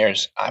for 10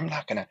 years. I'm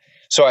not going to.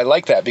 So I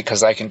like that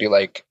because I can be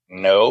like,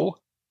 no,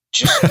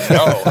 just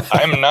no,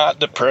 I'm not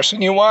the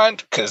person you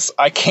want because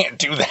I can't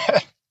do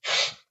that.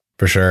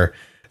 For sure.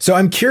 So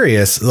I'm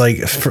curious, like,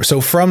 so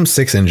from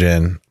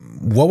 6engine,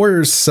 what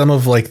were some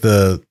of like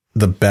the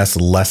best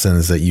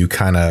lessons that you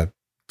kind of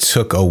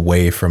took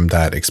away from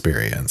that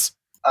experience?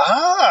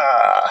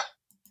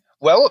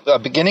 Well,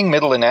 beginning,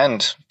 middle, and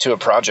end to a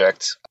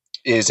project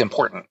is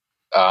important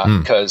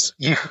because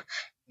you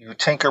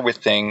tinker with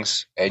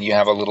things and you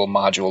have a little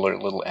module or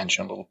a little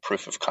engine, a little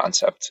proof of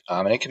concept,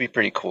 and it can be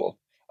pretty cool.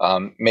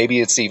 Maybe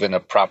it's even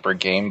a proper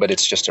game, but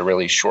it's just a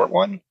really short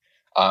one.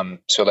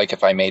 So like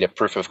if I made a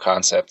proof of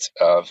concept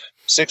of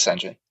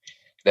 6engine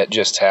that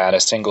just had a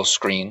single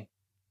screen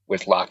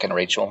with Locke and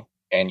Rachel,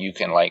 and you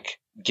can like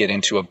get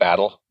into a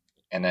battle,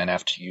 and then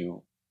after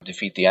you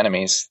defeat the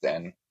enemies,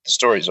 then the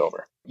story's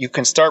over. You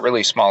can start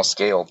really small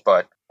scale,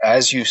 but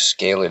as you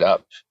scale it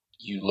up,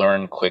 you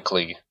learn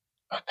quickly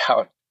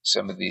about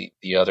some of the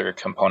other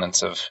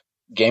components of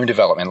game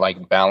development,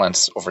 like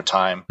balance over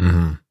time.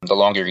 Mm-hmm. The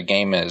longer your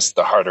game is,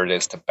 the harder it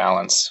is to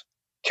balance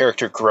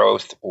character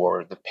growth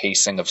or the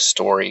pacing of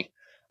story.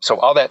 So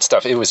all that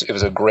stuff, it was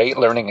a great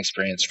learning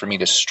experience for me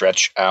to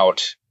stretch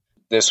out.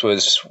 This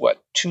was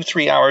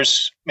 2-3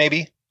 hours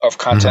maybe of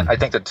content. Mm-hmm. I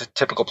think the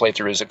typical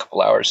playthrough is a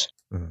couple hours.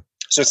 Mm-hmm.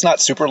 So it's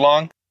not super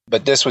long,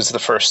 but this was the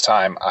first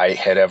time I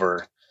had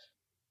ever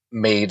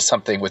made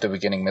something with a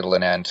beginning, middle,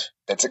 and end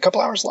that's a couple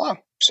hours long.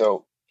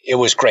 So it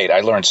was great. I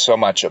learned so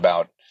much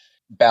about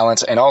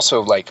balance and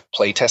also like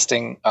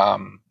playtesting,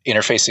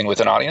 interfacing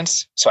with an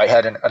audience. So I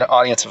had an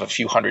audience of a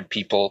few hundred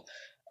people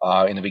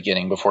in the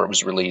beginning before it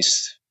was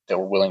released that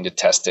were willing to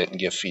test it and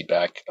give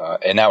feedback.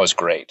 And that was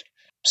great.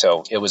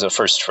 So it was a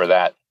first for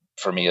that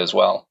for me as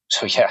well.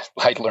 So yeah,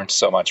 I learned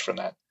so much from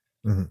that.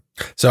 Mm-hmm.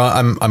 So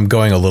I'm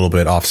going a little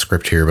bit off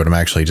script here, but I'm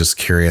actually just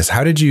curious.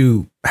 How did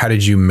you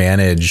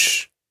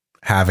manage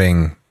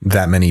having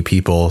that many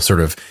people sort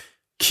of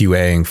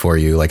QAing for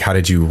you? Like, how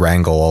did you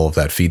wrangle all of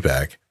that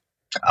feedback?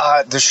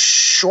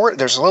 There's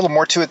a little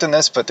more to it than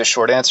this, but the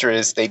short answer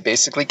is they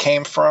basically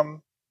came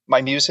from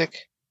my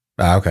music.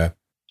 Okay.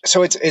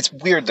 So it's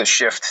weird, the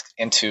shift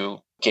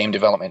into game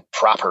development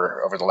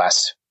proper over the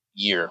last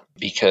year,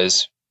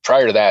 because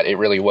prior to that, it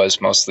really was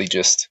mostly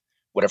just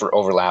whatever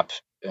overlap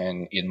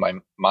in my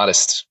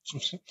modest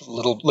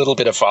little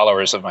bit of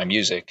followers of my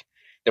music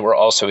that were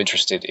also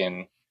interested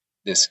in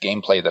this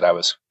gameplay that I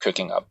was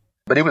cooking up.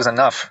 But it was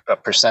enough, a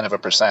percent of a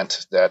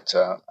percent, that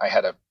I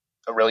had a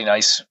really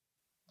nice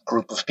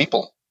group of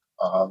people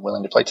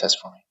willing to play test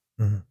for me.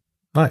 Mm-hmm.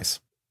 Nice.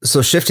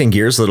 So shifting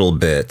gears a little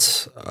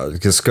bit,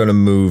 just going to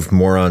move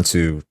more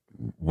onto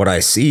what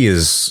I see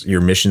is your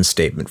mission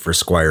statement for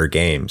Squire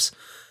Games.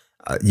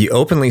 You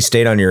openly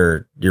state on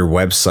your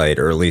website,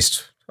 or at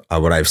least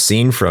what I've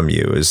seen from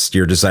you, is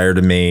your desire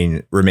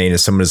to remain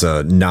as someone as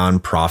a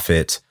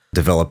nonprofit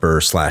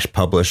developer /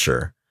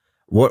 publisher.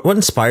 What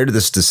inspired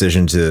this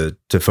decision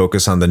to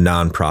focus on the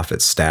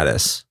nonprofit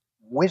status?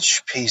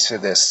 Which piece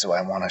of this do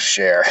I want to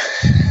share?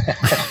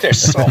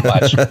 There's so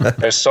much.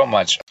 There's so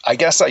much. I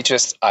guess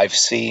I've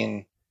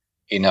seen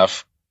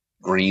enough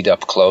greed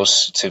up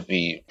close to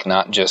be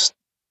not just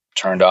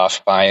turned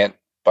off by it,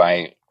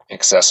 by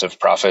excessive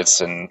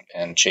profits and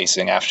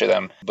chasing after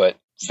them, but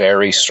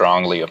very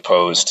strongly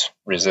opposed,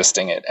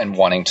 resisting it, and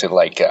wanting to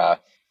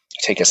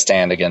take a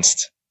stand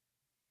against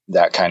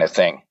that kind of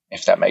thing,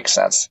 if that makes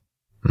sense.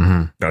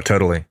 Mm-hmm. No,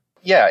 totally.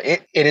 Yeah,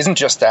 it isn't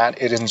just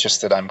that. It isn't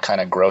just that I'm kind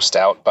of grossed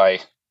out by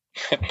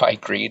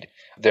greed.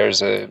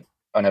 There's an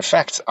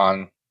effect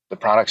on the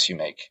products you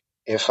make.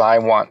 If I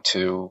want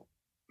to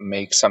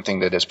make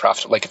something that is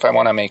profitable, like if I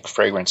want to make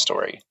Fragrance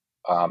Story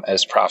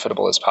as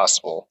profitable as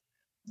possible,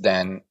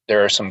 then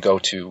there are some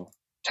go-to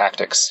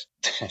tactics.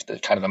 The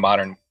kind of the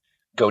modern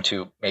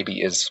go-to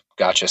maybe is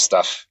gotcha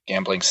stuff,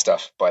 gambling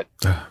stuff, but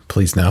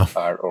please no,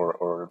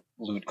 or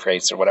loot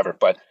crates or whatever.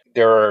 But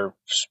there are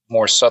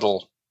more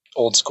subtle,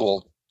 old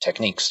school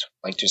techniques,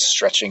 like just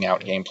stretching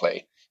out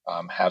gameplay,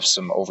 have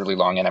some overly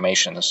long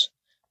animations,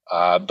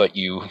 but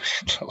you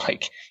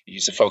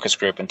use a focus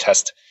group and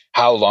test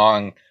how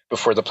long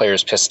before the player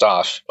is pissed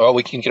off. Oh,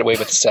 we can get away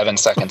with 7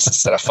 seconds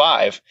instead of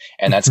 5,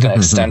 and that's going to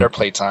extend our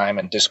play time,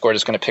 and Discord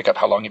is going to pick up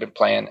how long you've been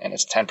playing, and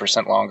it's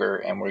 10% longer,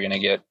 and we're going to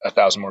get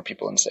 1,000 more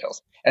people in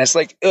sales. And it's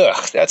like,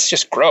 ugh, that's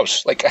just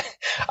gross. Like,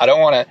 I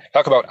don't want to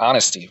talk about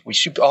honesty. We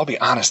should all be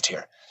honest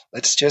here.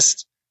 Let's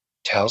just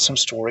tell some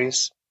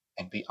stories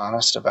and be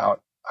honest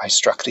about, I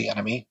struck the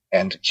enemy,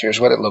 and here's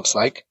what it looks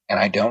like, and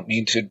I don't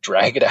need to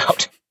drag it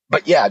out.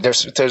 But yeah,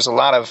 there's a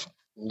lot of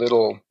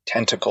little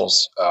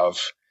tentacles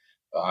of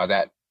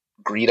that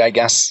greed, I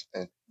guess,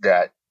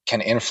 that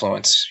can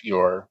influence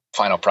your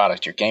final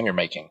product, your game you're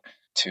making,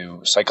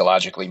 to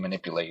psychologically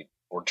manipulate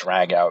or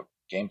drag out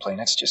gameplay,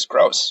 and it's just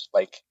gross.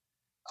 Like,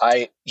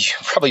 you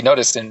probably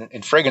noticed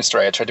in Fragrance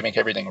Story, I tried to make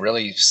everything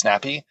really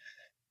snappy.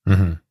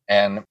 Mm-hmm.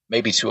 And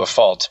maybe to a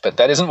fault, but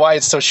that isn't why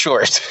it's so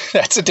short.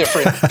 That's a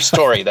different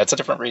story. That's a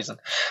different reason.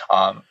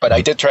 But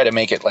I did try to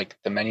make it like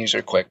the menus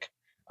are quick,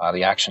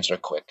 the actions are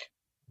quick,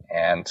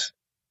 and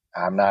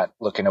I'm not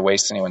looking to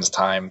waste anyone's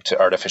time to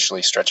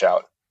artificially stretch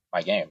out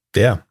my game.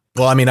 Yeah.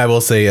 Well, I mean, I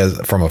will say, as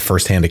from a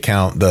firsthand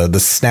account, the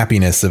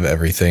snappiness of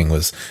everything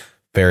was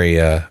very,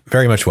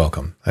 very much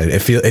welcome. It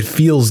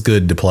feels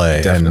good to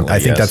play. Definitely, and I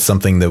think that's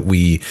something that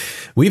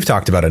we've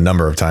talked about a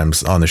number of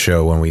times on the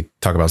show when we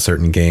talk about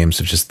certain games.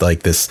 It's just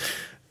like this,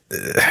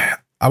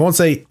 I won't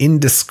say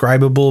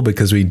indescribable,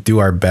 because we do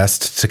our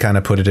best to kind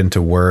of put it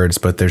into words,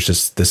 but there's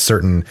just this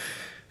certain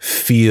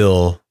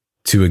feel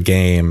to a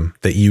game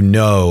that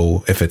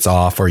if it's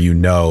off or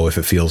if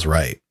it feels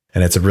right.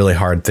 And it's a really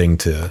hard thing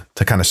to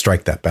kind of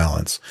strike that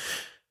balance.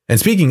 And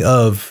speaking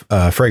of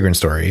Fragrance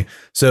Story,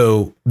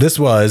 so this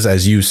was,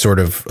 as you sort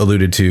of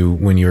alluded to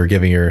when you were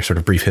giving your sort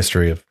of brief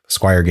history of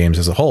Squire Games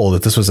as a whole,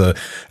 that this was a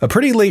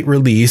pretty late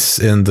release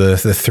in the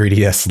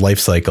 3DS life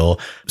cycle.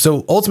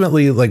 So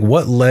ultimately, like,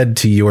 what led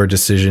to your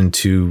decision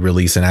to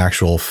release an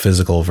actual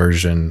physical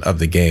version of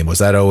the game? Was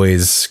that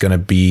always going to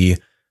be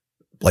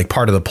like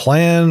part of the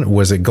plan?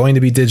 Was it going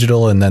to be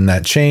digital and then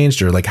that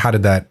changed? Or like, how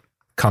did that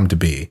come to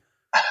be?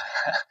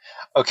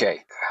 Okay,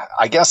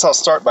 I guess I'll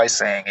start by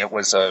saying it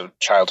was a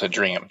childhood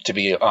dream to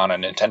be on a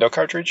Nintendo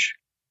cartridge.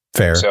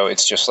 Fair. So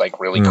it's just like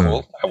really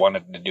cool. I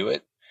wanted to do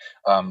it.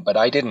 But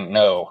I didn't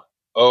know.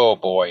 Oh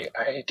boy,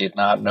 I did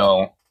not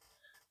know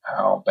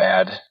how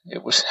bad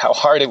it was, how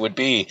hard it would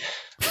be.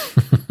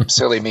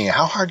 Silly me.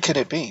 How hard could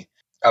it be?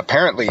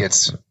 Apparently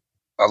it's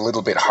a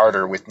little bit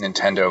harder with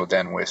Nintendo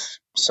than with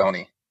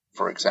Sony,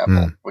 for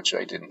example, which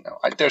I didn't know.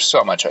 There's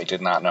so much I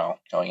did not know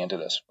going into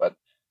this. But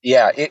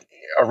yeah,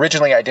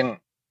 originally I didn't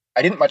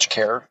much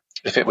care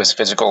if it was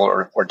physical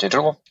or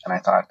digital. And I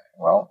thought,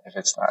 well, if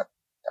it's not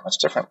that much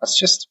different, let's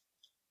just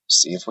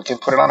see if we can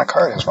put it on a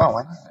card as well.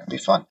 Why not? It'd be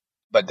fun.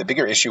 But the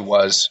bigger issue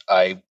was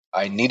I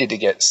needed to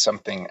get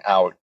something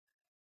out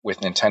with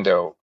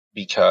Nintendo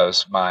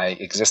because my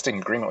existing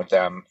agreement with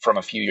them from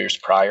a few years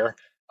prior,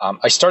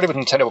 I started with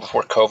Nintendo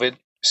before COVID.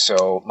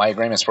 So my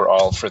agreements were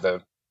all for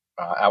the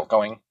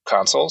outgoing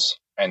consoles,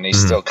 and they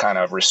still kind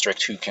of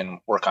restrict who can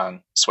work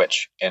on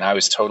Switch. And I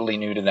was totally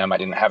new to them. I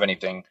didn't have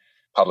anything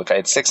public. I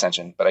had 6th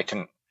Engine, but I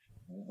couldn't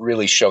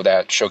really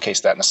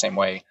showcase that in the same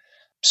way.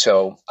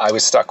 So I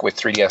was stuck with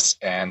 3DS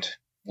and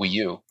Wii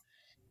U.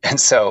 And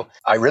so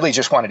I really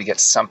just wanted to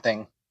get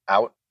something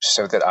out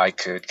so that I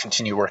could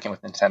continue working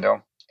with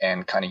Nintendo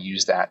and kind of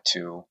use that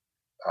to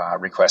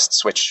request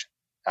Switch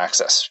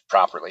access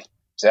properly.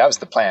 So that was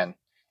the plan.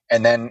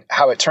 And then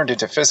how it turned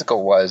into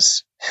physical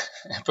was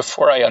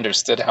before I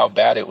understood how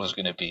bad it was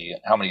going to be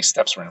and how many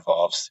steps were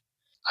involved,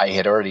 I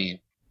had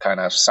already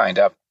kind of signed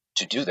up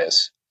to do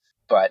this.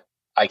 But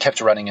I kept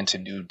running into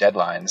new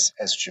deadlines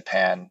as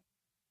Japan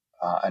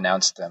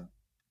announced them.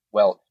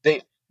 Well,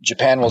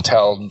 Japan will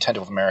tell Nintendo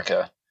of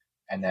America,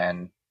 and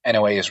then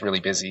NOA is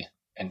really busy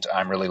and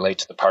I'm really late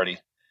to the party.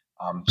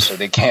 So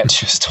they can't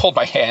just hold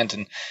my hand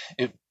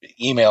and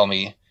email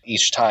me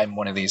each time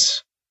one of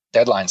these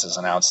deadlines is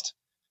announced.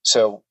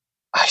 So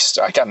I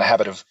got in the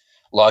habit of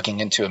logging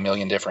into a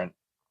million different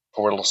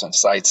portals and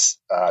sites,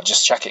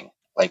 just checking.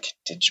 Like,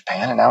 did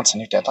Japan announce a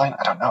new deadline?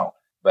 I don't know.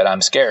 But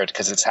I'm scared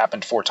because it's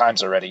happened 4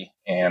 times already,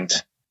 and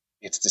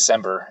it's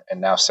December,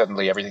 and now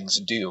suddenly everything's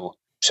due.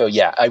 So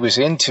yeah, I was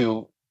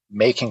into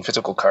making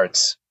physical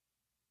cards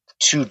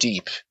too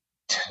deep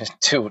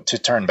to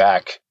turn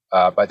back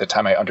by the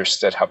time I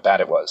understood how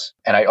bad it was.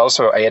 And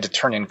I had to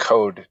turn in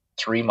code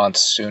 3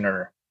 months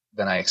sooner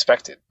than I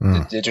expected.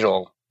 The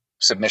digital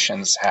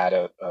submissions had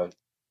a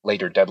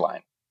later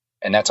deadline,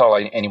 and that's all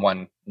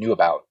anyone knew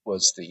about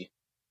was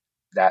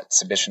that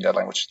submission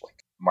deadline, which is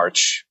like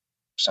March,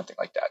 something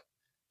like that.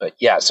 But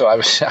yeah, so I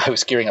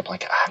was gearing up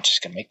like, I'm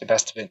just gonna make the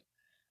best of it.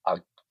 I'll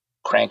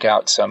crank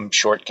out some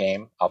short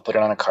game. I'll put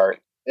it on a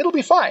cart. It'll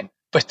be fine.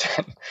 But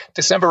then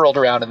December rolled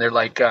around and they're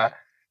like,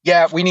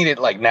 yeah, we need it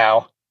like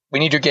now. We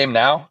need your game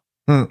now.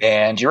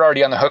 And you're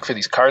already on the hook for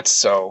these carts,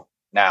 so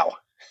now.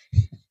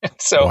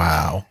 So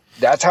wow.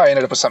 That's how I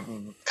ended up with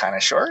something kind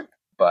of short,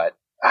 but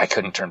I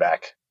couldn't turn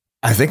back.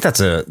 I think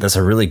that's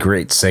a really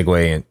great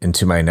segue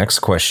into my next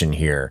question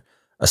here,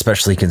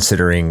 especially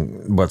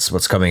considering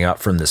what's coming out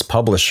from this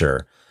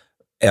publisher.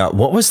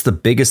 What was the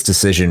biggest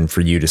decision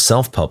for you to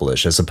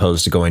self-publish as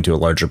opposed to going to a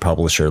larger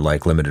publisher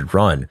like Limited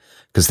Run?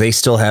 Because they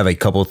still have a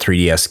couple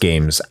 3DS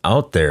games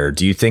out there.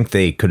 Do you think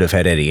they could have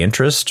had any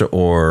interest,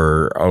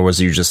 or was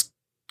you just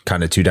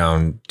kind of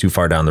too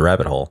far down the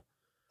rabbit hole?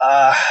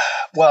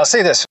 Well, I'll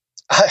say this.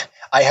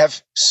 I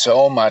have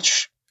so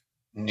much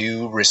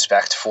new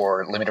respect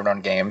for Limited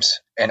Run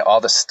games and all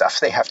the stuff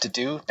they have to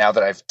do now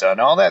that I've done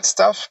all that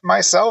stuff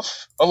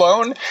myself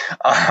alone.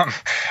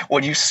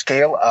 When you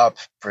scale up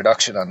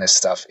production on this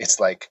stuff, it's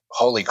like,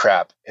 holy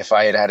crap. If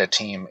I had had a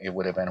team, it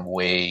would have been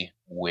way,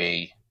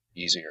 way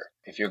easier.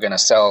 If you're going to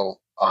sell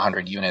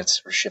 100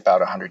 units or ship out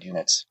 100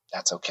 units,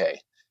 that's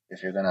okay.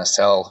 If you're going to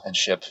sell and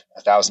ship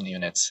 1,000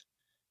 units,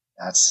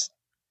 that's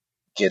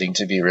getting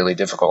to be really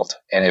difficult.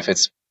 And if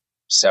it's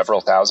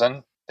several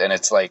thousand, then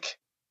it's like,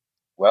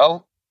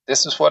 well,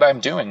 this is what I'm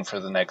doing for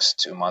the next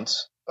 2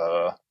 months,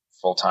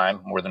 full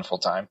time, more than full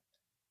time.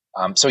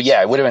 So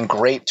yeah, it would have been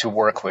great to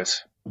work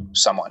with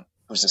someone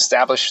who's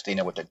established, they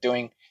know what they're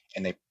doing,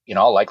 and they,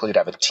 all likely to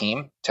have a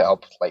team to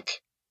help,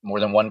 like more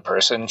than one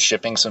person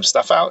shipping some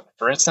stuff out,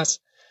 for instance.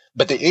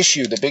 But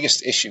the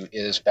biggest issue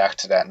is back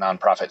to that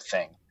nonprofit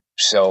thing.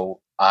 So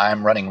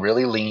I'm running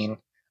really lean.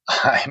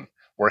 I'm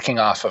working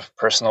off of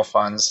personal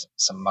funds,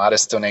 some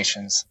modest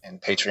donations,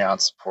 and Patreon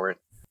support.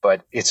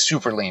 But it's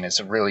super lean. It's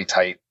a really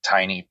tight,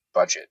 tiny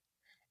budget.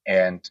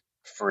 And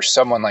for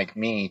someone like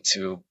me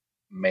to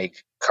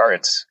make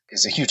cards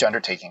is a huge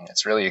undertaking.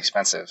 It's really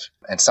expensive.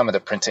 And some of the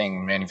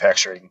printing,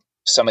 manufacturing,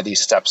 some of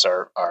these steps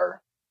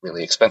are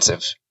really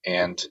expensive.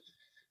 And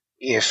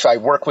if I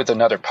work with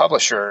another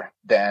publisher,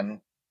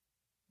 then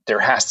there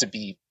has to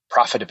be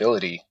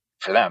profitability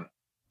for them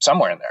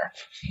somewhere in there,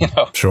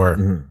 Sure.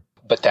 Mm-hmm.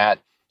 But that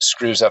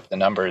screws up the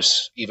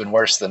numbers even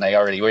worse than they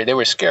already were. They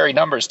were scary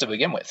numbers to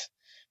begin with.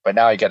 But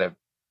now I got to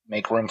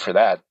make room for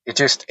that.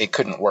 It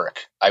couldn't work.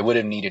 I would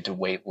have needed to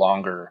wait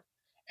longer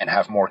and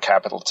have more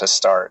capital to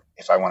start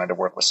if I wanted to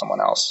work with someone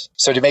else.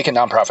 So to make a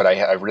nonprofit,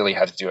 I really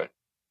had to do it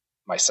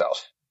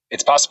myself.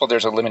 It's possible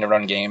there's a Limited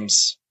Run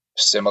Games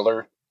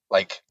similar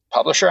like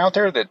publisher out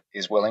there that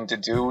is willing to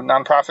do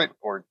nonprofit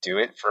or do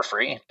it for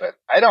free, but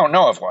I don't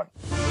know of one.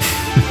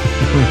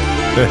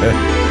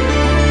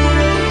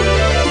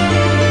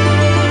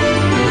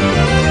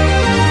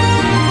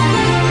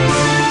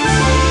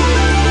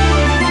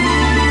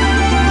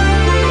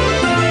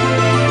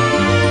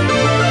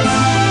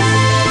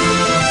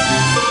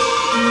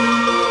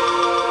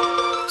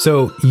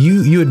 So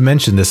you had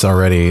mentioned this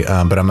already,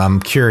 but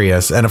I'm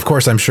curious, and of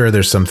course I'm sure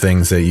there's some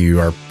things that you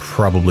are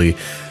probably,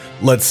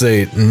 let's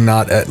say,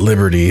 not at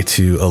liberty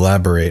to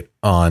elaborate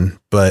on,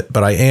 but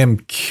I am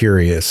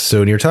curious. So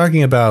when you're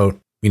talking about,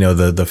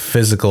 the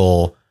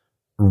physical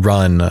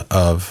run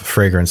of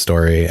Fragrant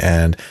Story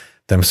and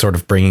them sort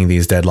of bringing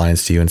these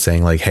deadlines to you and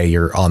saying like, hey,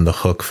 you're on the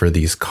hook for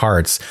these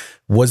carts,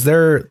 was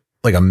there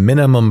like a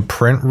minimum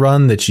print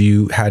run that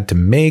you had to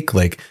make?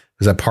 Like,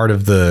 is that part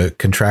of the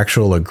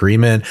contractual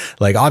agreement?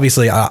 Like,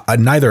 obviously,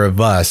 neither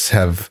of us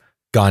have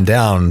gone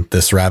down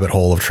this rabbit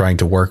hole of trying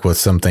to work with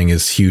something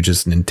as huge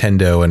as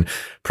Nintendo and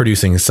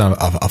producing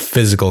a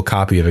physical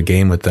copy of a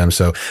game with them.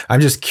 So I'm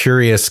just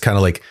curious, kind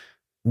of like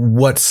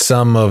what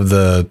some of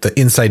the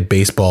inside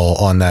baseball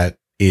on that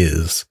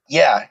is.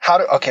 Yeah.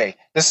 Okay.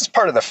 This is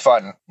part of the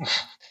fun.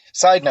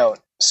 Side note,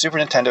 Super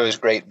Nintendo is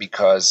great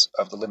because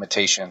of the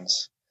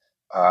limitations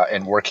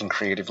and working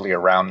creatively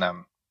around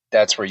them.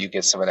 That's where you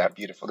get some of that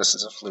beautiful, this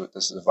is a flute,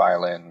 this is a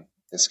violin,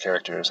 this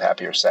character is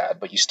happy or sad,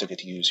 but you still get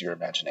to use your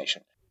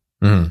imagination.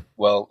 Mm.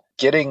 Well,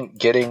 getting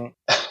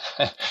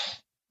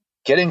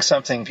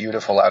something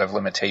beautiful out of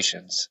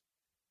limitations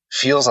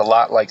feels a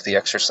lot like the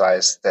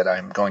exercise that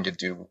I'm going to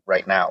do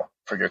right now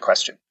for your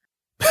question.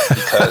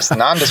 Because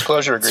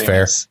non-disclosure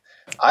agreements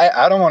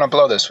I don't want to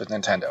blow this with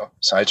Nintendo,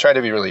 so I try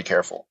to be really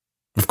careful.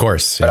 Of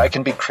course. But I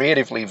can be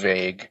creatively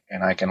vague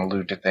and I can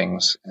allude to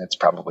things, and it's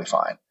probably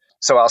fine.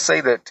 So I'll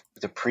say that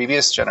the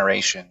previous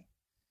generation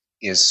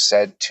is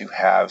said to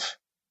have,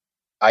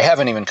 I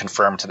haven't even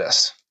confirmed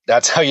this.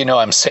 That's how you know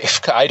I'm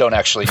safe. I don't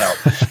actually know.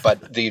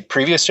 But the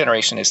previous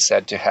generation is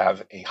said to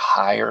have a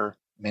higher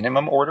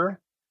minimum order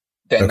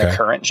than the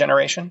current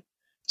generation.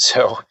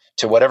 So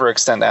to whatever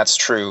extent that's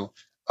true,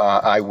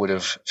 I would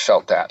have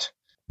felt that.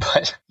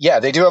 But yeah,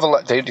 they do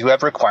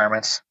have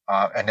requirements.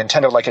 And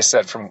Nintendo, like I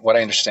said, from what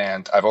I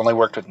understand, I've only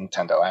worked with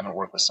Nintendo. I haven't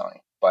worked with Sony.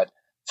 But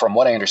from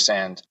what I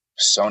understand,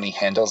 Sony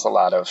handles a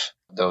lot of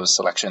those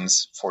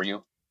selections for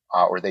you,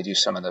 or they do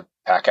some of the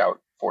pack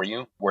out for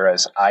you.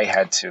 Whereas I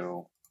had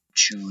to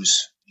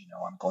choose,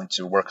 I'm going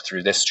to work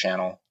through this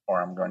channel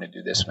or I'm going to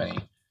do this many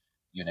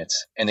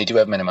units. And they do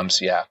have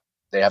minimums. Yeah,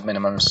 they have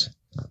minimums.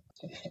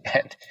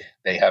 And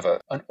they have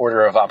an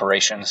order of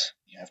operations.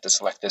 You have to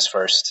select this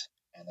first,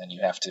 and then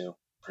you have to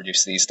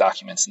produce these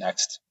documents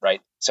next,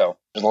 right? So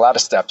there's a lot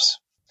of steps.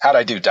 How'd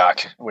I do,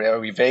 Doc? Are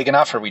we vague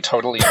enough? Are we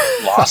totally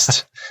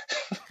lost?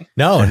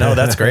 No,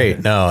 that's great.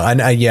 No,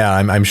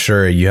 I'm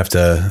sure you have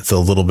to. It's a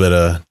little bit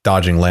of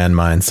dodging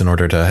landmines in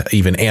order to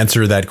even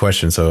answer that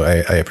question. So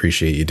I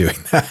appreciate you doing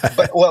that.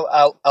 But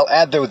I'll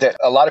add though that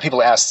a lot of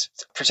people ask,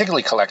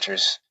 particularly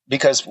collectors,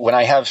 because when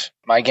I have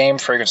my game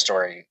Fragrance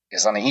Story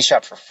is on the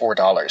eShop for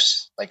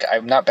 $4. Like,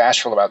 I'm not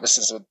bashful about this.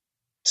 Is a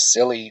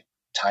silly,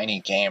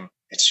 tiny game.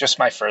 It's just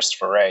my first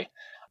foray.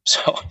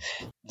 So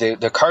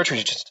the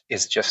cartridge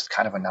is just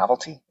kind of a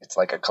novelty. It's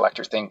like a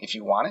collector thing if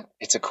you want it.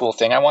 It's a cool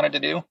thing I wanted to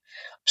do.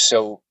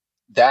 So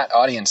that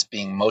audience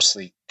being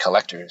mostly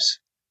collectors,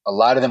 a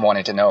lot of them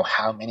wanted to know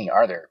how many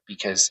are there,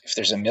 because if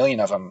there's 1 million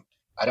of them,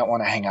 I don't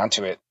want to hang on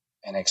to it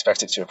and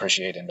expect it to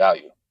appreciate in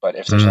value. But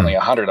if there's only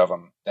 100 of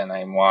them, then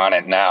I want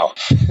it now.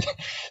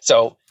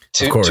 So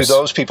to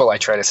those people, I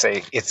try to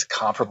say it's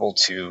comparable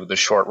to the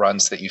short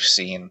runs that you've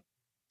seen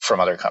from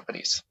other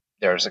companies.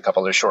 There's a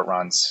couple of short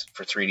runs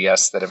for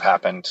 3DS that have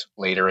happened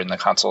later in the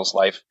console's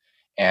life,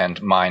 and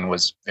mine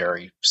was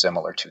very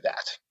similar to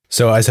that.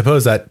 So I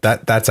suppose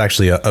that's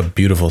actually a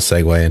beautiful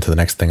segue into the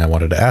next thing I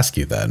wanted to ask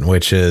you then,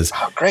 which is...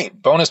 Oh,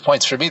 great. Bonus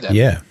points for me then.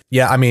 Yeah.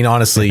 Yeah, I mean,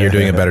 honestly, you're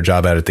doing a better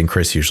job at it than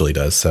Chris usually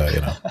does, so,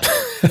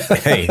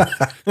 Hey.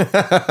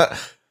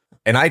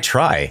 And I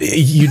try.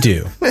 You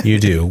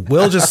do.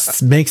 Will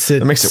just makes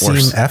it seem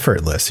worse.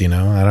 Effortless, I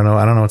don't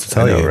know what to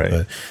tell you.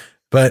 Right?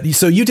 But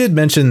so you did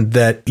mention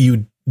that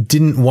you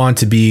didn't want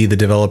to be the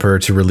developer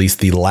to release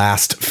the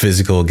last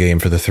physical game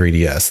for the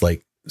 3DS.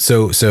 Like,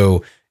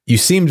 so you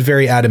seemed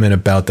very adamant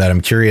about that.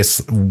 I'm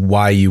curious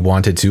why you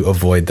wanted to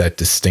avoid that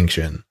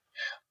distinction.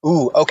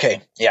 Ooh,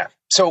 okay. Yeah.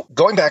 So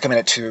going back a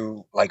minute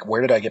to like,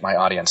 where did I get my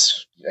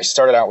audience? I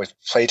started out with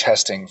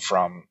playtesting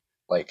from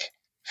like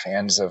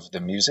fans of the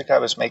music I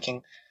was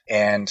making.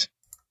 And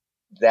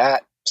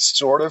that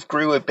sort of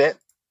grew a bit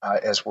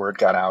as word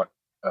got out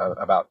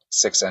about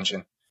Six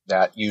Engine.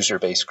 That user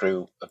base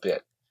grew a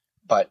bit.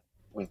 But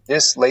with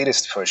this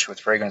latest push with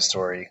Fragrance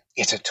Story,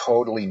 it's a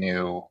totally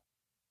new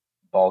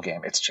ball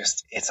game.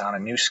 It's on a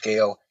new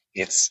scale.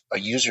 It's a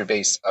user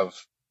base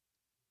of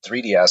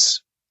 3DS,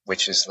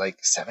 which is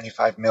like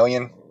 75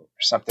 million or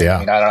something. Yeah. I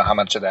mean, I don't know how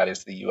much of that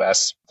is the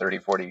US, 30,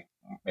 40,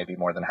 maybe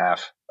more than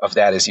half of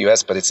that is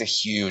US, but it's a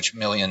huge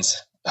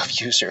millions of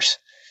users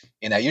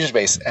in that user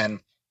base. And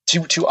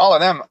to all of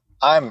them,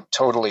 I'm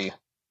totally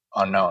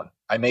unknown.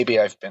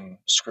 I've been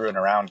screwing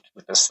around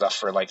with this stuff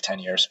for like 10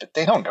 years, but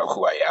they don't know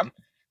who I am.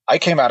 I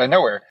came out of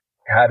nowhere.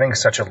 Having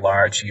such a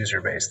large user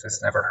base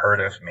that's never heard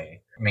of me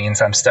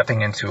means I'm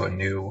stepping into a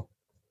new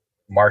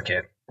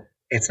market.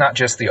 It's not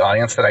just the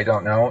audience that I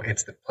don't know.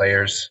 It's the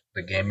players,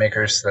 the game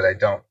makers that I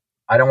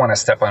don't want to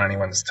step on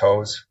anyone's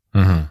toes.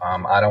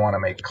 Mm-hmm. I don't want to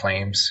make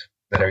claims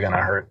that are going to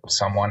hurt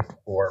someone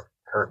or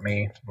hurt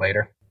me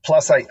later.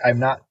 Plus, I'm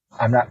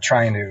not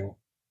trying to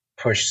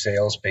push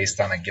sales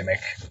based on a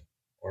gimmick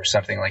or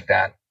something like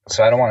that.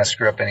 So I don't want to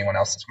screw up anyone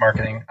else's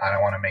marketing. I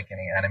don't want to make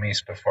any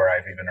enemies before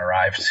I've even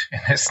arrived in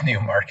this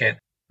new market.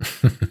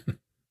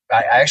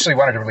 I actually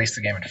wanted to release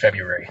the game in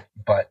February,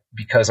 but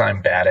because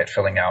I'm bad at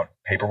filling out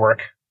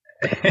paperwork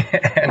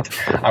and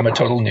I'm a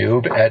total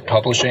noob at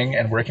publishing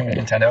and working with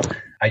Nintendo,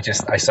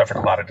 I suffered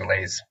a lot of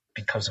delays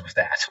because of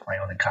that, my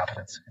own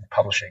incompetence in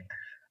publishing,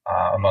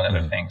 among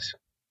other things.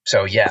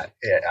 So yeah,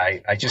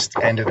 I just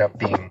ended up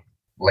being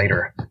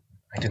later.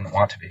 I didn't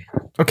want to be.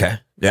 Okay.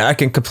 Yeah, I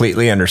can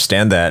completely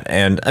understand that.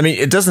 And I mean,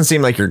 it doesn't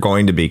seem like you're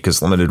going to be,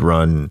 because Limited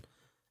Run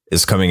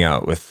is coming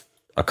out with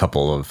a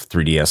couple of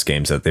 3DS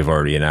games that they've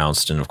already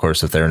announced. And of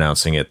course, if they're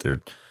announcing it,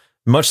 they're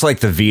much like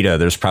the Vita,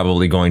 there's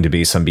probably going to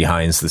be some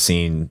behind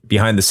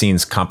the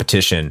scenes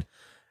competition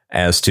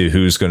as to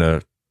who's going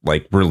to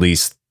like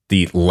release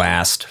the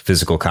last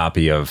physical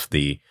copy of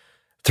the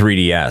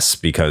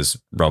 3DS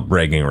because, well,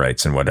 bragging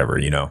rights and whatever,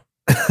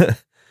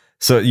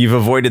 So you've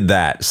avoided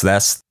that. So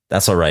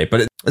that's all right.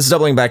 But it's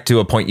doubling back to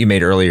a point you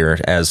made earlier,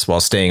 as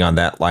while staying on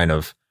that line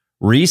of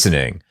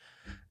reasoning,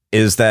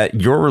 is that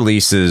your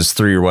releases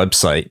through your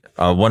website,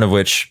 one of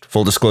which,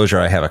 full disclosure,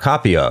 I have a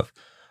copy of,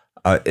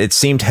 It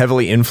seemed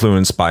heavily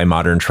influenced by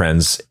modern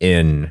trends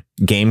in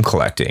game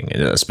collecting,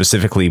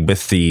 specifically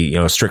with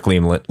the strictly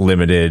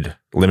limited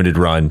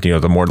run,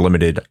 the more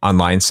limited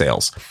online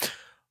sales.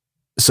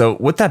 So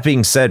with that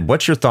being said,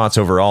 what's your thoughts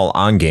overall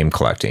on game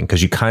collecting?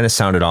 Because you kind of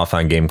sounded off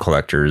on game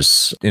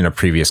collectors in a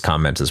previous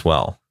comment as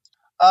well.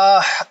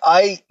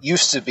 I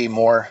used to be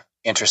more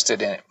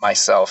interested in it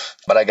myself,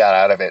 but I got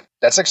out of it.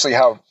 That's actually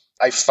how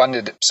I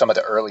funded some of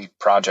the early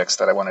projects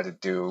that I wanted to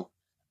do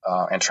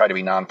and try to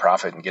be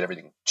nonprofit and get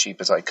everything cheap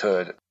as I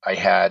could. I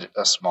had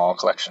a small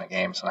collection of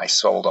games and I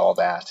sold all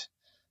that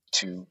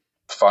to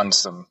fund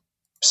some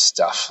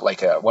stuff.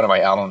 Like one of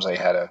my albums, I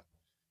had a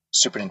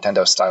Super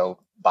Nintendo style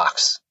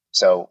box.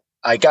 So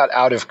I got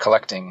out of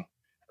collecting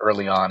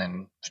early on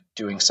and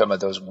doing some of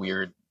those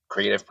weird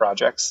creative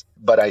projects,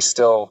 but I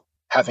still,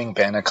 having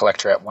been a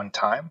collector at one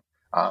time,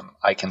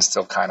 I can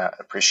still kind of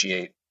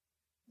appreciate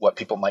what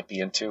people might be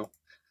into.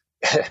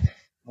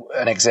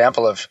 An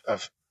example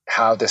of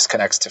how this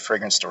connects to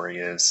Fragrance Story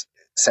is,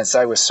 since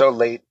I was so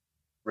late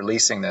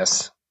releasing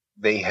this,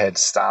 they had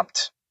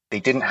stopped. They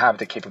didn't have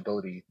the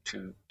capability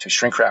to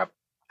shrink wrap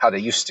how they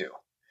used to.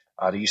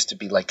 There used to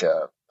be like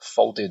a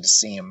folded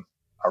seam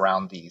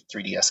around the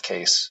 3DS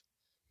case,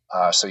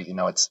 so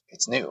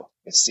it's new,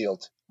 it's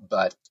sealed.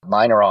 But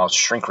mine are all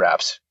shrink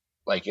wrapped.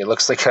 Like it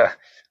looks like a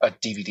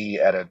DVD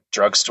at a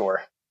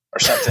drugstore or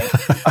something.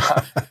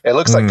 It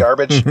looks like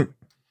garbage.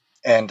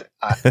 And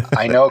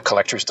I know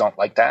collectors don't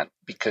like that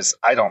because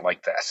I don't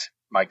like that.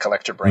 My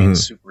collector brain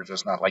super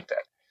does not like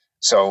that.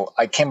 So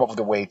I came up with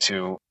a way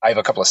I have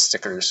a couple of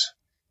stickers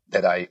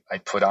that I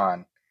put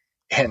on,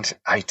 and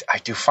I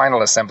do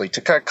final assembly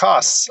to cut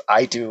costs.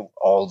 I do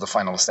all the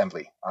final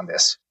assembly on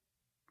this.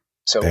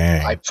 So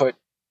Dang. I put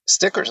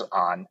stickers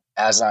on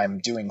as I'm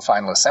doing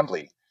final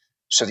assembly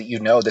so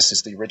that this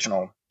is the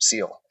original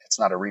seal. It's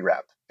not a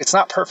rewrap. It's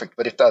not perfect,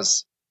 but it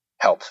does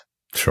help.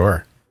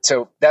 Sure.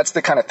 So that's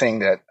the kind of thing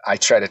that I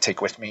try to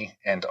take with me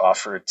and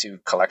offer to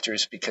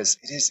collectors because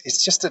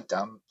it's just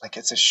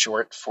it's a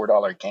short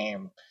 $4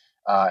 game.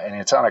 And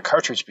it's on a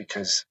cartridge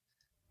because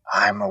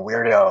I'm a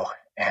weirdo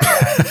and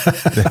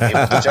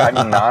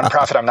I'm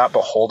nonprofit. I'm not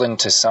beholden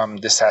to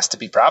this has to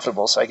be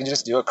profitable. So I can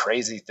just do a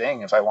crazy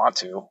thing if I want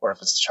to, or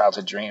if it's a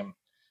childhood dream.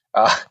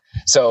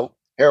 So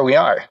here we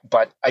are,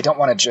 but I don't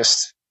want to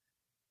just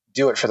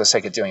do it for the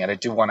sake of doing it. I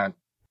do want to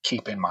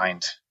keep in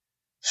mind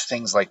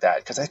things like that,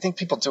 because I think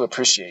people do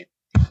appreciate,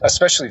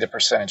 especially the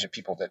percentage of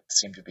people that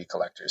seem to be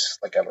collectors,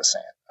 like I was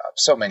saying.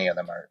 So many of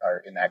them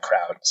are in that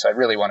crowd. So I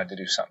really wanted to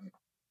do something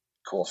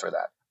cool for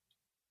that.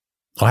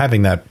 Well,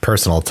 having that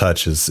personal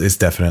touch is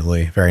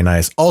definitely very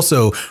nice.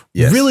 Also,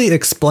 really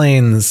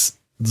explains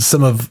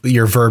some of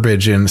your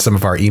verbiage in some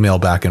of our email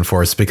back and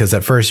forth, because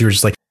at first you were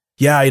just like,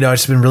 I've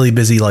just been really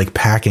busy like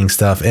packing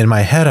stuff. In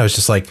my head, I was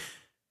just like,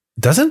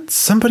 doesn't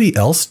somebody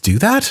else do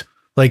that?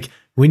 Like,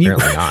 when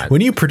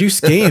you produce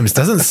games,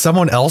 doesn't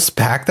someone else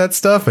pack that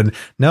stuff? And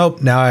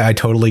nope, now I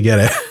totally get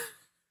it.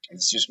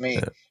 It's just me.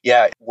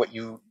 Yeah, what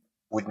you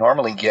would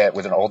normally get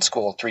with an old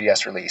school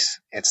 3DS release,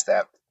 it's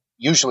that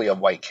usually a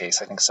white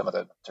case. I think some of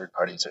the third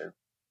parties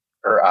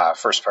or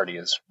first party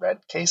is red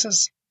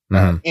cases.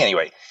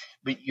 Anyway,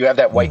 but you have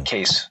that white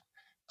case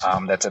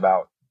that's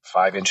about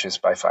 5 inches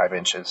by 5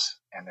 inches,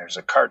 and there's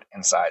a cart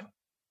inside,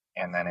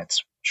 and then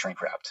it's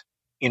shrink wrapped.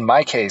 In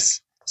my case,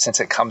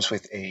 since it comes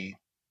with a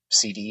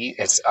CD,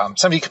 it's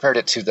somebody compared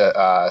it to the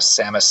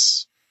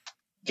Samus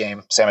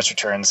game. Samus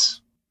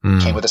Returns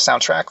came with a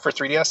soundtrack for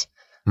 3DS.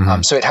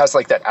 So it has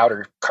like that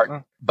outer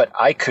carton, but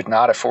I could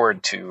not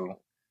afford to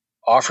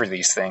offer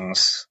these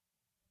things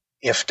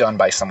if done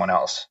by someone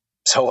else.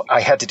 So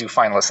I had to do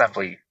final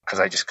assembly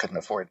because I just couldn't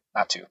afford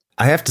not to.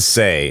 I have to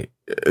say,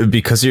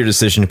 because of your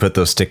decision to put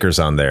those stickers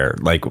on there,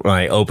 like when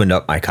I opened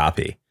up my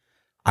copy,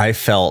 I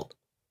felt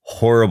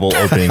horrible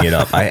opening it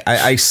up.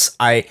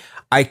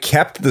 I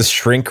kept the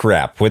shrink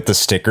wrap with the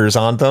stickers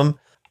on them.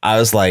 I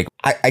was like,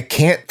 I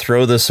can't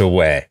throw this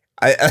away.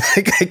 I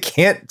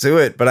can't do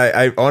it, but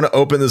I want to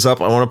open this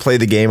up. I want to play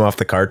the game off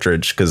the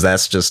cartridge, because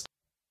that's just,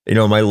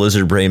 my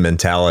lizard brain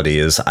mentality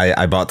is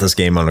I bought this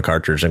game on a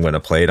cartridge. I'm going to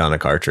play it on a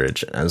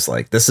cartridge. And I was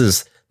like, this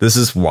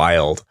is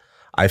wild.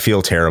 I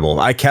feel terrible.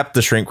 I kept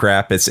the shrink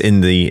wrap. It's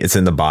in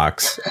the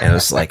box. And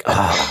it's like,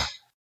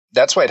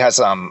 That's why it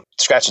has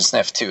scratch and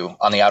sniff too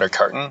on the outer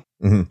carton.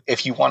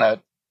 If you want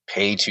to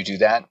pay to do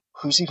that,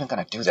 who's even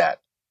going to do that?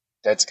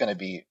 That's going to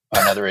be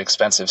another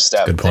expensive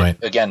step. Good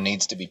point. That, again,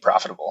 needs to be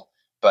profitable.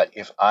 But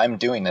if I'm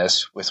doing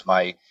this with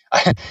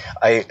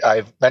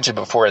I've mentioned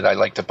before that I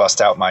like to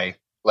bust out my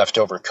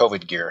leftover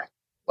COVID gear,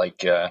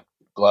 like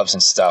gloves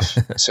and stuff,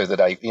 so that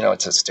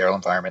it's a sterile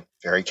environment,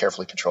 very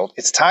carefully controlled.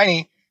 It's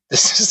tiny.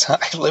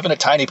 I live in a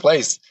tiny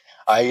place.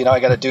 I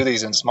got to do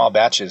these in small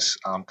batches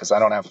because I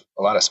don't have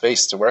a lot of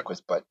space to work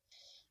with. But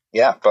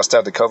yeah, bust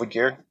out the COVID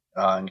gear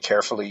and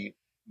carefully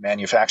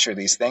manufacture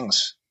these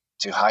things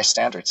to high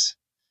standards.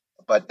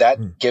 But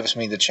that gives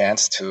me the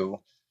chance to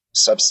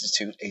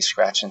substitute a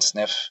scratch and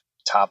sniff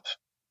top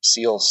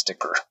seal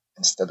sticker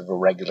instead of a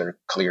regular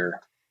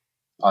clear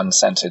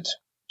unscented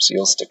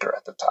seal sticker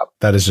at the top.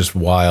 That is just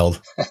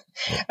wild.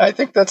 I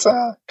think that's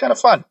kind of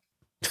fun.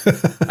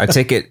 I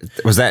take it,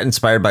 was that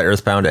inspired by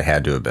Earthbound? It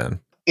had to have been.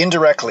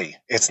 Indirectly.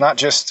 It's not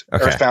just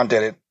Okay. Earthbound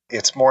did it.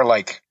 It's more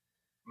like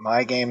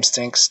my game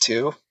stinks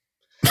too.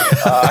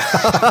 Yeah.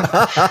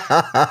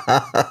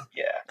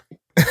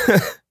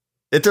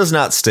 It does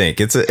not stink.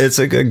 It's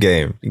a good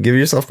game. Give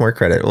yourself more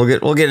credit. We'll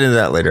get into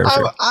that later. I'm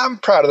sure. I'm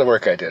proud of the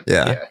work I did.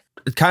 Yeah.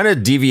 Kind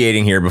of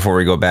deviating here before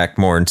we go back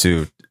more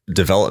into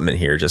development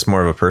here, just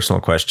more of a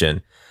personal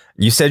question.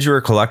 You said you were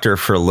a collector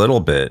for a little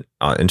bit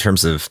in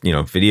terms of,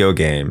 video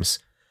games.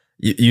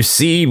 You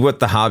see what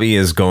the hobby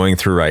is going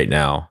through right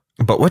now,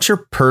 but what's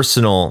your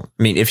personal,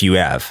 if you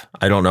have,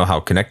 I don't know how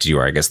connected you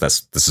are. I guess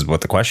this is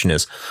what the question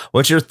is.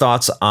 What's your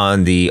thoughts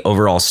on the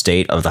overall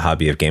state of the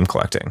hobby of game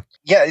collecting?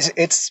 Yeah,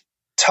 it's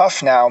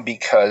tough now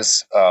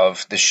because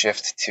of the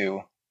shift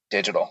to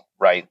digital,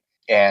 right?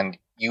 And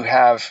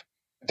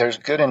there's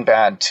good and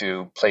bad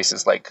to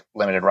places like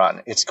Limited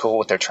Run. It's cool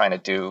what they're trying to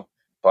do,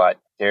 but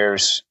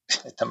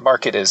the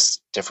market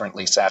is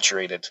differently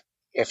saturated.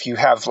 If you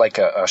have like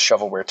a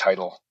shovelware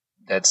title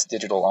that's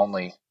digital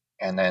only,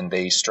 and then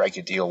they strike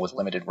a deal with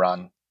Limited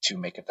Run to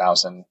make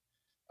 1,000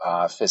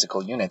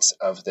 physical units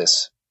of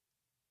this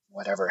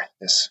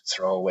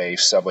throwaway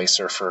Subway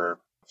Surfer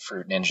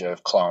Fruit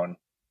Ninja clone,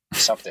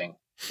 something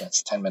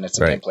that's 10 minutes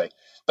of gameplay.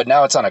 But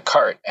now it's on a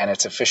cart, and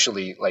it's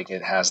officially like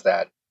it has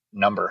that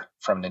number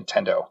from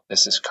Nintendo.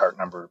 This is cart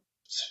number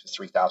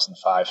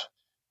 3005,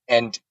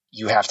 and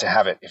you have to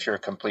have it if you're a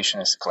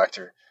completionist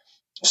collector.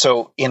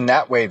 So in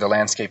that way, the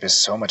landscape is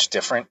so much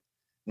different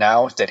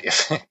now that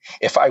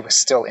if I was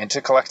still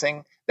into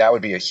collecting, that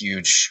would be a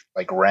huge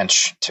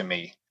wrench to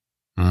me,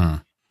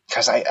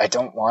 because I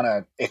don't want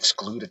to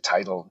exclude a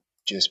title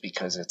just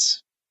because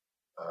it's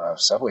a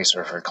Subway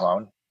Surfer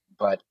clone.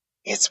 But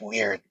it's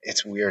weird.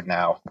 It's weird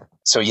now.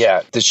 So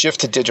yeah, the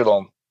shift to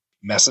digital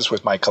messes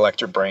with my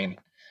collector brain.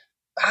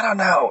 I don't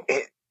know.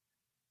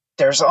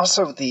 There's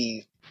also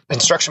the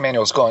instruction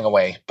manuals going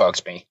away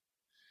bugs me.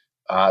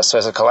 So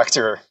as a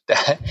collector,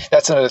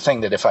 that's another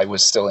thing that if I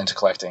was still into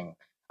collecting,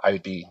 I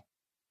would be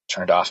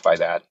turned off by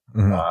that.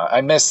 Mm-hmm.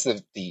 I miss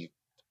the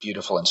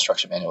beautiful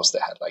instruction manuals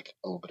that had a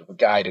little bit of a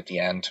guide at the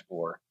end,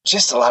 or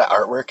just a lot of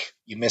artwork.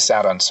 You miss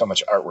out on so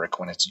much artwork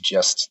when it's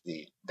just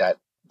that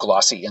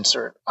glossy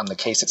insert on the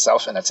case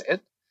itself, and that's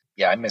it.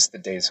 Yeah, I miss the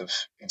days of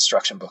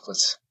instruction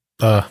booklets.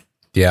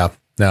 Yeah.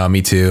 No,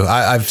 me too.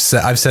 I've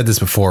said this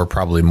before,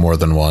 probably more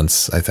than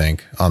once, I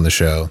think, on the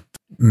show.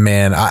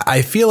 Man,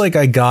 I feel like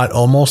I got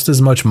almost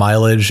as much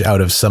mileage out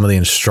of some of the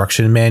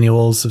instruction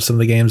manuals of some of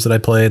the games that I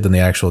played than the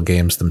actual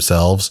games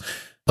themselves.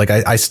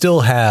 I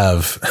still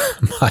have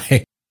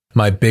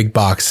my big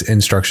box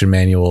instruction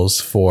manuals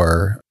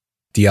for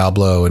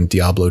Diablo and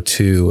Diablo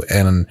 2,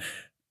 and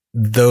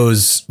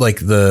those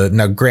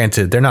now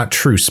granted, they're not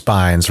true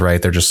spines,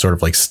 right? They're just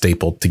sort of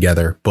stapled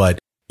together, but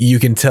you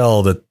can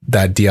tell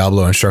that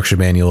Diablo instruction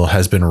manual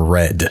has been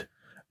read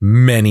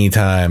many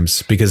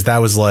times, because that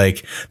was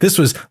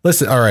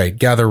listen, all right,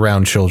 gather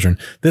round, children.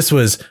 This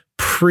was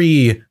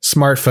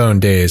pre-smartphone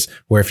days,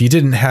 where if you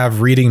didn't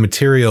have reading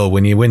material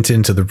when you went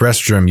into the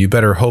restroom, you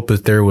better hope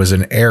that there was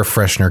an air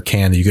freshener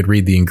can that you could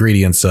read the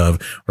ingredients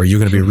of, or you're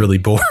going to be really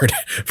bored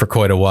for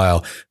quite a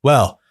while.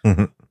 Well,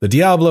 the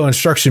Diablo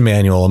instruction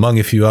manual, among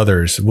a few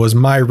others, was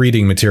my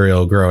reading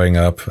material growing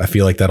up. I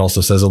feel like that also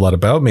says a lot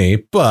about me,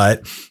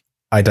 but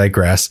I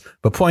digress.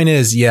 But point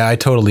is, yeah, I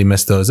totally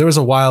missed those. There was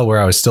a while where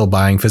I was still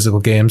buying physical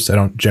games. I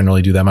don't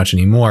generally do that much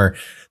anymore.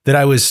 That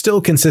I was still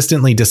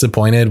consistently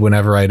disappointed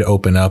whenever I'd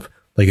open up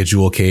a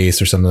jewel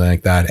case or something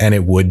like that, and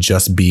it would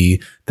just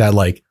be that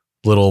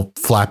little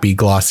flappy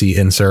glossy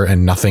insert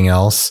and nothing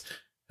else.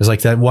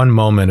 There's that one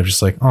moment of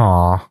just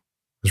aw, I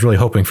was really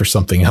hoping for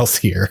something else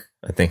here.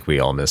 I think we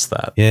all miss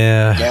that.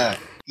 Yeah. Yeah.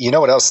 You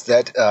know what else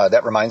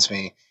that reminds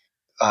me?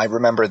 I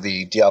remember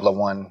the Diablo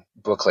 1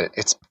 booklet.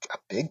 It's a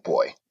big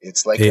boy.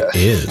 It's it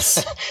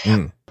is.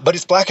 But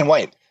it's black and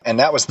white. And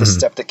that was the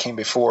step that came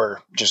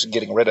before just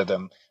getting rid of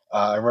them.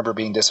 I remember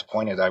being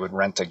disappointed. I would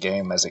rent a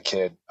game as a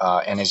kid.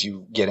 And as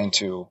you get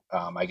into,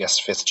 I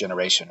guess, 5th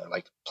generation or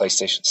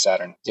PlayStation,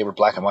 Saturn, they were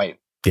black and white.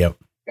 Yep.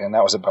 And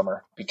that was a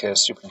bummer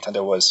because Super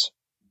Nintendo was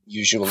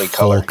usually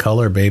color. Full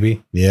color,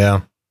 baby.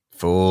 Yeah.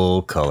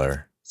 Full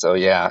color. So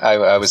yeah,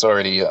 I was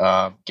already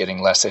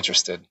getting less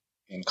interested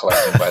in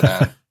collecting by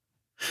then.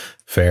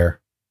 Fair.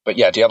 But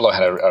yeah, Diablo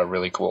had a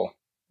really cool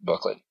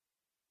booklet.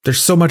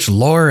 There's so much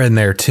lore in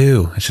there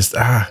too. It's just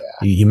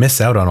you miss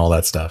out on all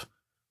that stuff,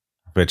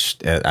 which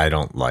I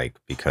don't like,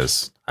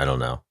 because I don't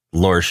know,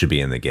 lore should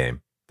be in the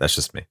game. That's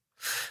just me.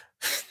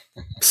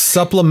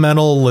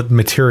 Supplemental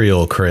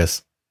material,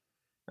 Chris.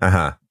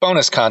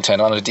 Bonus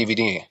content on a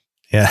DVD.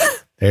 Yeah,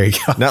 there you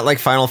go. Not like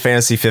Final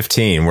Fantasy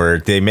 15, where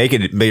they made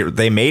a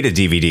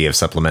DVD of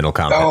supplemental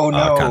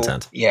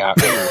content. Yeah.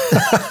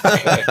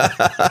 Okay.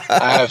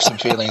 I have some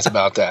feelings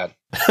about that.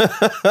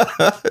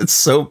 It's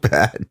so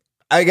bad.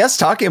 I guess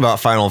talking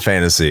about Final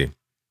Fantasy,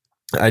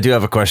 I do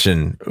have a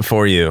question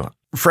for you.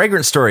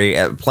 Fragrant Story,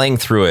 playing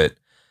through it,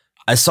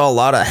 I saw a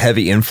lot of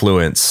heavy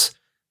influence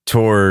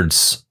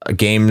towards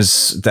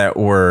games that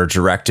were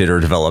directed or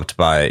developed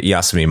by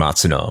Yasumi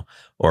Matsuno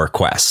or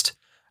Quest.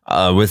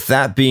 With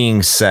that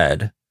being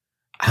said,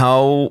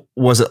 how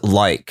was it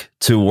like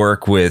to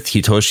work with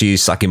Hitoshi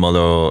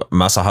Sakimoto,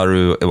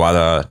 Masaharu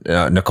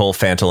Iwata, Nicole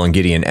Fantle, and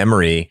Gideon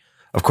Emery?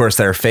 Of course,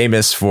 they're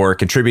famous for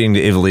contributing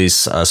to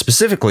Ivalice,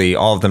 specifically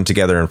all of them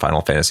together in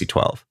Final Fantasy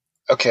XII.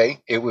 Okay,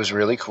 it was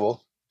really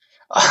cool.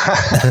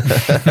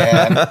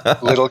 And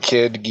little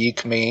kid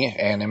geek me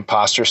and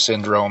imposter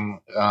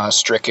syndrome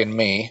stricken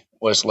me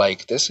was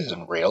like, this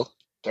isn't real.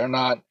 They're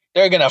going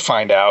to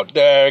find out.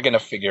 They're going to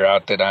figure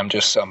out that I'm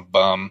just some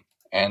bum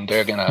and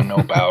they're going to know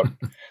about.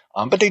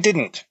 But they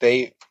didn't.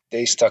 They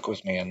stuck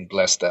with me, and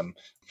bless them.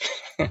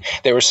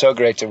 They were so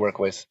great to work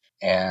with,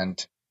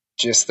 and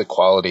just the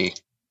quality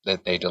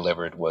that they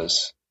delivered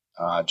was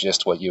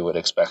just what you would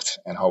expect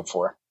and hope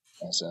for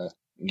as a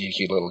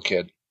geeky little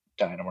kid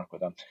dying to work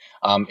with them.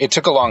 It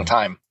took a long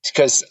time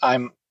because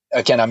I'm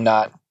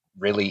not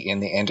really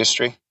in the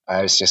industry.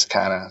 I was just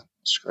kind of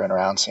screwing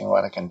around, seeing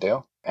what I can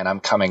do, and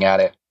I'm coming at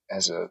it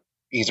as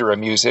either a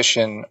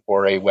musician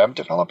or a web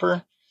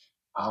developer.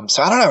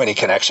 So I don't have any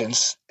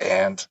connections,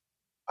 and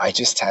I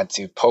just had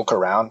to poke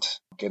around,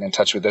 get in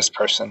touch with this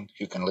person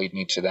who can lead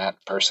me to that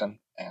person,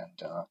 and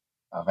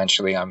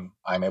eventually I'm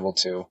able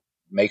to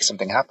make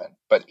something happen.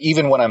 But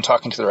even when I'm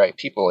talking to the right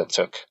people, it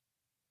took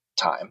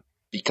time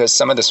because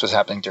some of this was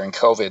happening during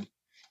COVID,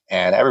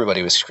 and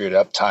everybody was screwed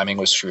up. Timing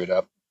was screwed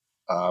up,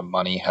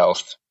 money,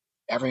 health,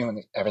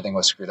 everything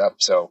was screwed up.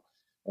 So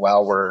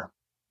while we're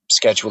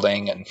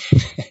scheduling and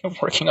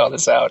working all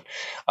this out,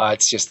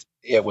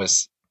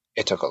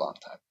 it took a long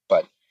time,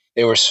 but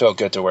they were so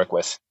good to work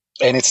with.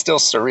 And it's still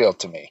surreal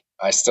to me.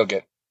 I still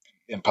get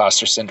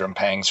imposter syndrome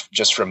pangs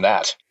just from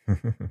that.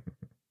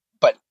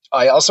 But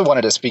I also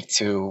wanted to speak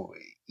to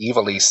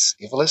Ivalice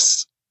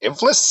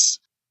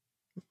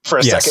for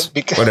a second.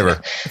 Because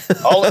whatever.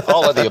 all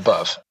of the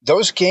above.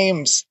 Those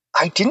games,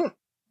 I didn't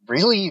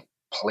really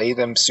play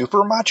them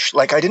super much.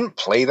 Like, I didn't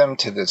play them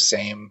to the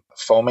same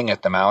foaming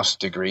at the mouth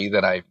degree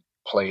that I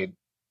played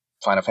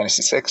Final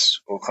Fantasy VI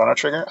or Chrono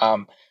Trigger.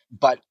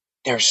 But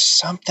there's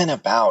something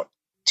about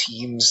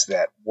teams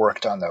that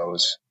worked on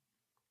those.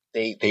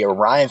 They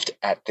arrived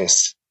at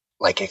this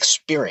like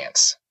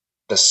experience.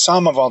 The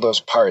sum of all those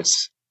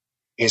parts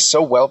is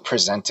so well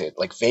presented.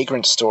 Like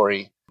Vagrant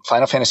Story,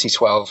 Final Fantasy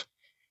XII.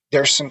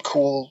 There's some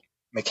cool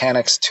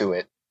mechanics to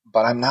it,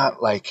 but I'm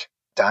not like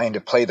dying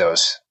to play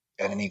those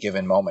at any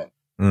given moment.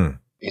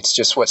 It's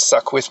just what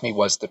stuck with me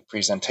was the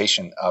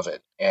presentation of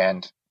it,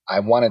 and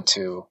I wanted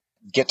to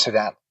get to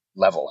that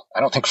level. I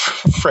don't think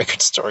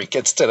Fragrant Story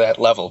gets to that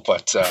level,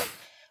 but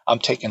I'm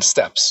taking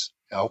steps,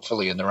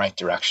 hopefully in the right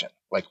direction,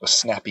 like with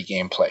snappy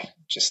gameplay.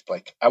 Just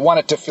like I want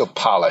it to feel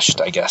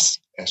polished, I guess,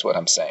 is what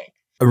I'm saying.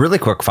 A really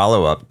quick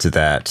follow-up to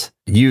that.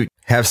 You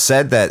have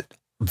said that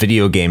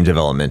video game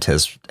development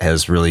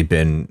has really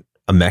been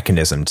a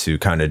mechanism to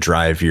kind of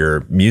drive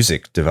your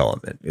music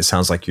development. It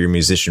sounds like you're a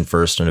musician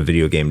first and a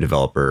video game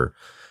developer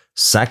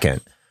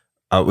second.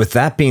 With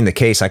that being the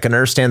case, I can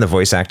understand the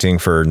voice acting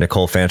for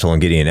Nicole Fantle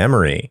and Gideon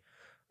Emery,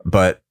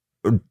 but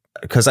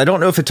because I don't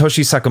know if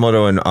Hitoshi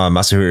Sakimoto and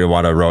Masahiro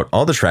Iwata wrote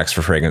all the tracks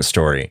for Fragrant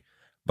Story,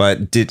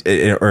 but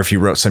or if you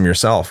wrote some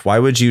yourself, why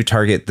would you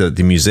target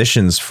the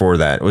musicians for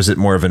that? Was it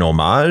more of an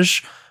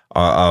homage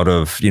out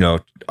of,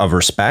 of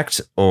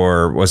respect,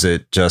 or was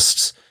it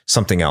just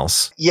something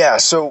else? Yeah.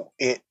 So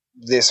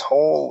this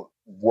whole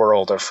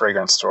world of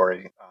Fragrant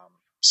Story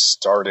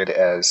started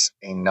as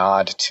a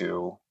nod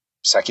to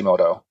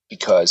Sakimoto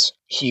because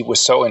he was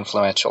so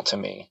influential to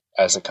me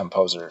as a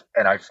composer.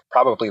 And I've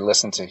probably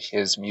listened to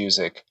his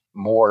music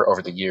more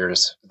over the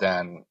years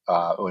than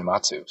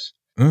Uematsu's.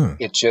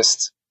 It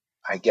just,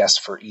 I guess,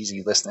 for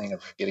easy listening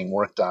of getting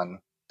work done,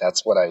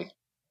 that's what I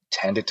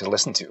tended to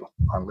listen to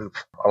on loop.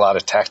 A lot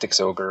of Tactics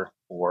Ogre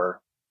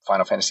or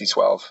Final Fantasy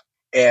XII.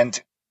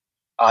 And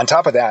on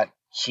top of that,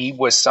 he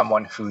was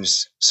someone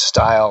whose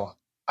style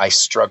I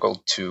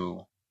struggled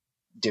to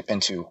dip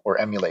into or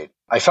emulate.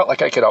 I felt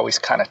like I could always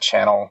kind of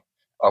channel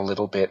a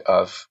little bit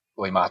of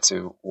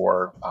Uematsu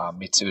or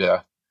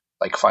Mitsuda,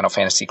 like Final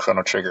Fantasy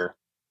Chrono Trigger,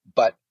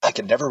 but I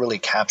could never really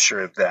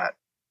capture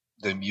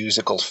the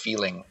musical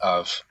feeling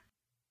of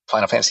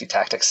Final Fantasy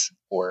Tactics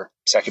or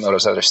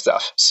Sakimoto's other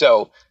stuff.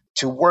 So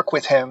to work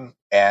with him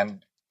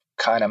and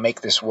kind of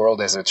make this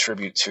world as a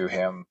tribute to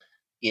him,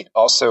 it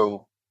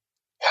also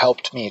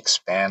helped me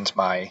expand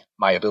my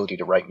ability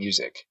to write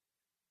music.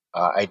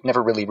 I'd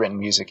never really written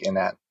music in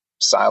that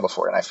style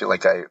before, and I feel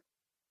like I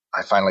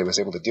finally was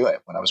able to do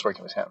it when I was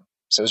working with him.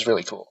 So it was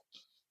really cool.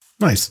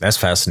 Nice. That's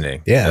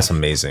fascinating. Yeah. That's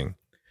amazing.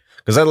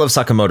 Because I love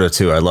Sakimoto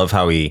too. I love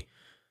how he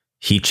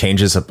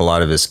changes up a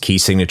lot of his key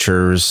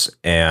signatures,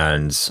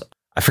 and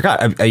I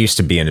forgot. I used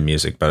to be into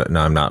music, but no,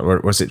 I'm not.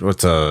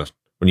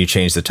 When you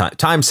change the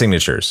time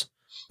signatures?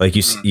 Like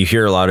you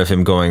hear a lot of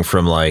him going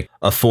from like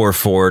a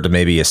 4/4 to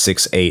maybe a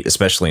 6/8,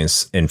 especially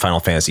in Final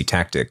Fantasy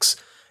Tactics,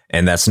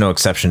 and that's no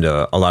exception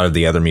to a lot of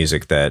the other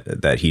music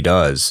that he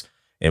does.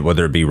 And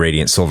whether it be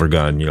Radiant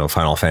Silvergun,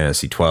 Final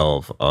Fantasy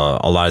 12,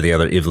 a lot of the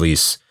other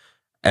Ivalice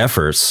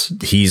efforts,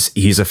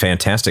 he's a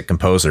fantastic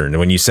composer. And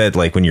when you said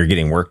like when you're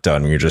getting work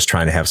done, you're just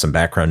trying to have some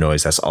background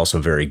noise, that's also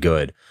very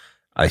good.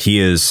 He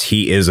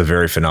is a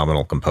very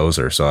phenomenal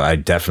composer. So I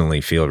definitely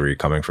feel where you're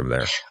coming from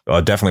there.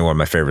 Definitely one of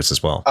my favorites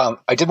as well.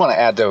 I did want to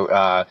add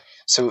though,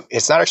 so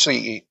it's not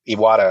actually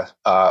Iwata,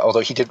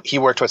 although he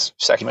worked with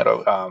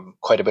Sekimoto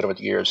quite a bit over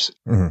the years.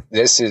 Mm-hmm.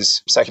 This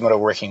is Sekimoto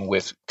working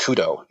with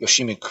Kudo,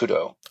 Yoshimi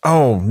Kudo.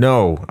 Oh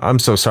no, I'm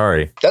so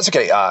sorry. That's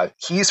okay.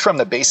 He's from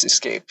the Base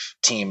Escape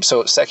team.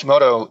 So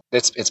Sekimoto,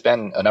 it's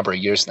been a number of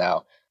years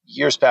now.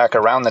 Years back,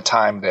 around the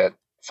time that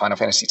Final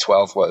Fantasy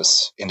XII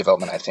was in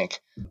development, I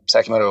think,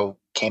 Sekimoto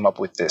came up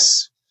with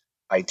this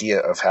idea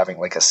of having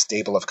like a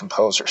stable of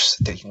composers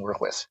that he can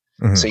work with.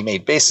 Mm-hmm. So he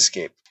made Base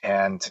Escape,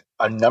 and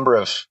a number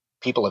of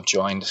people have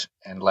joined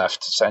and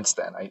left since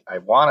then. I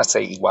want to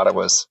say Iwata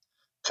was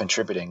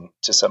contributing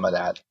to some of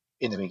that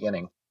in the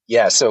beginning.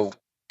 Yeah, so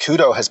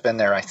Kudo has been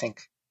there, I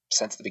think,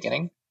 since the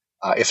beginning.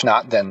 If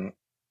not, then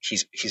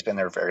he's been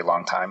there a very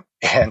long time.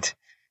 And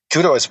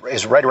Kudo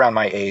is right around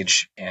my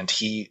age, and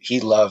he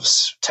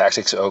loves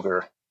Tactics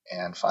Ogre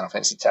and Final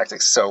Fantasy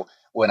Tactics. So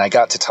when I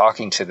got to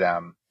talking to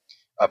them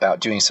about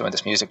doing some of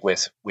this music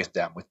with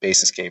them, with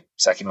Base Escape,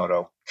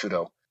 Sekimoto,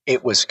 Kudo,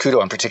 it was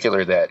Kudo in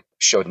particular that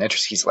showed an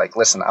interest. He's like,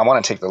 listen, I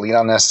want to take the lead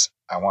on this.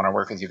 I want to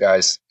work with you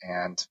guys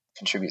and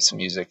contribute some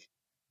music.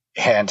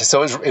 And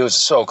so it was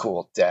so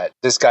cool that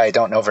this guy I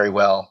don't know very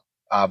well,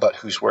 but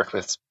who's worked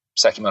with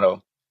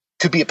Sekimoto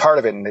could be a part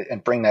of it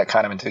and bring that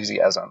kind of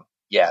enthusiasm.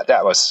 Yeah,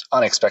 that was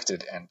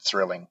unexpected and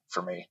thrilling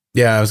for me.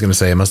 Yeah, I was going to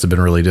say it must have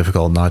been really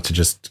difficult not to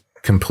just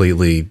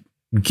completely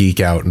geek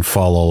out and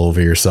fall all over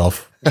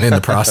yourself in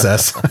the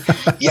process.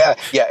 Yeah.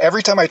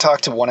 Every time I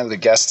talk to one of the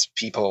guest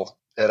people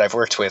that I've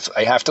worked with,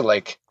 I have to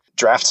like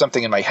draft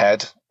something in my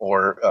head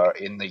or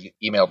in the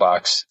email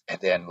box and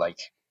then like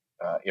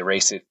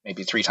erase it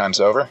maybe 3 times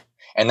over.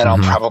 And then I'll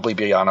probably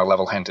be on a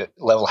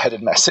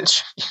level-headed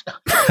message.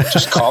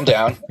 Just calm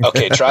down.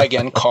 Okay, try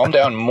again. Calm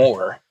down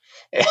more.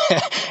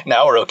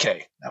 Now we're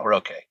okay.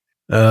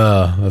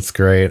 Oh, that's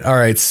great. All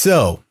right.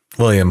 So,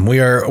 William,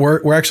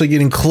 we're actually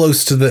getting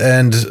close to the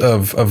end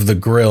of the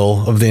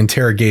grill of the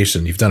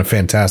interrogation. You've done a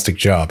fantastic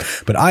job,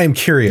 but I am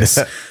curious,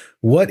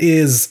 what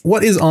is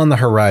on the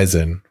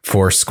horizon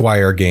for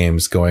Squire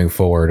Games going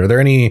forward? Are there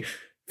any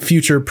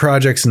future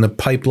projects in the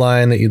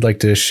pipeline that you'd like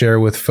to share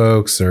with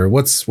folks, or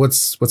what's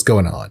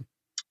going on?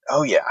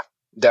 Oh yeah,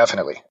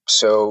 definitely.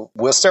 So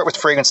we'll start with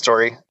Fragrant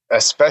Story,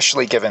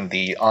 especially given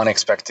the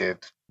unexpected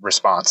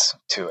response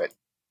to it.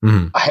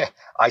 Mm-hmm.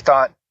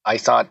 I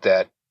thought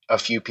that a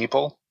few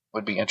people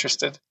would be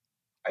interested.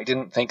 I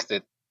didn't think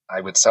that I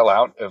would sell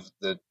out of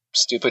the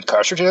stupid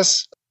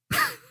cartridges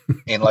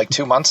in like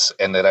 2 months,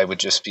 and that I would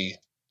just be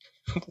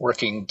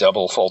working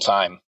double full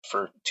time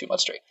for 2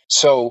 months straight.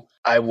 So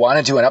I want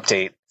to do an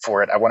update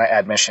for it. I want to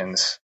add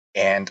missions,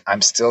 and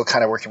I'm still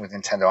kind of working with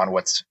Nintendo on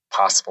what's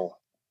possible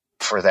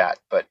for that.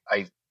 But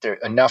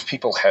enough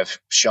people have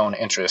shown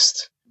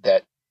interest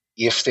that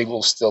if they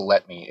will still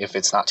let me, if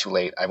it's not too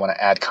late, I want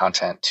to add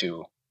content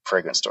to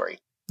Fragrant Story.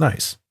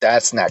 Nice.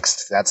 That's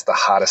next. That's the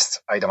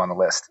hottest item on the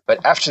list.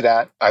 But after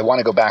that, I want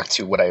to go back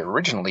to what I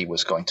originally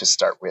was going to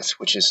start with,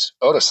 which is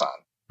Otosan.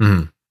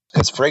 Mm-hmm.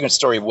 Because Fragrant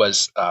Story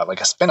was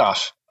like a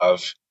spinoff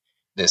of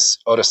this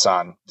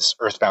Otosan, this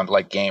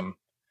Earthbound-like game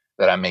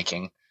that I'm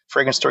making.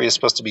 Fragrant Story is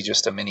supposed to be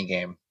just a mini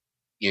game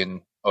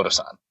in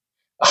Otosan.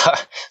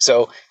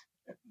 So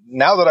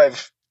now that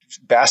I've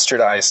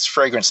bastardized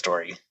Fragrant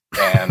Story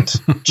and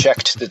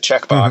checked the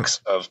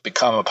checkbox of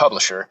become a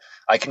publisher,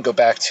 I can go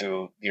back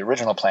to the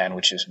original plan,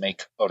 which is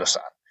make Otosan.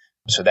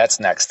 So that's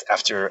next,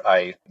 after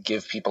I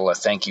give people a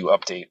thank you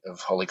update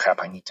of, holy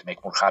crap, I need to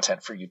make more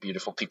content for you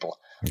beautiful people.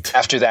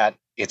 After that,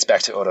 it's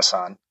back to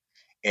Otosan.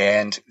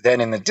 And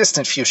then in the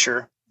distant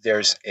future,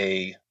 there's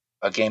a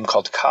game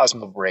called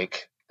Cosmo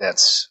Break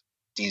that's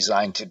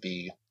designed to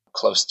be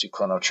close to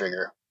Chrono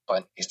Trigger,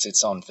 but it's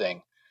its own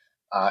thing.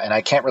 And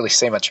I can't really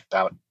say much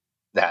about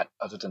that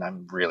other than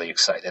I'm really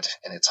excited,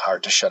 and it's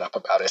hard to shut up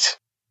about it.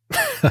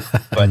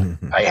 But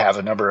I have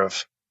a number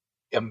of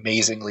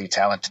amazingly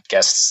talented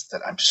guests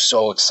that I'm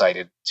so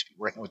excited to be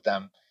working with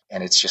them,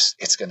 and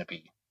it's going to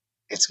be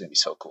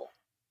so cool.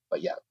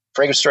 But yeah,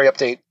 Fragrant Story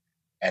update,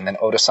 and then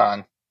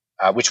Otosan,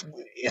 which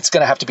it's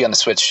going to have to be on the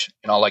Switch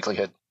in all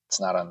likelihood.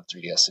 It's not on the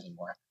 3DS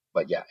anymore.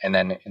 But yeah, and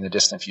then in the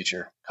distant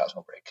future,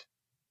 Cosmo Break.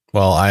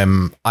 Well,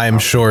 I'm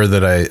sure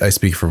that I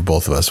speak for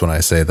both of us when I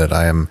say that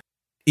I am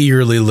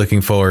eagerly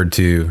looking forward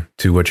to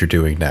what you're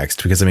doing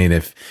next, because I mean,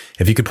 if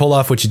you could pull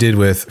off what you did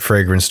with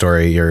Fragrant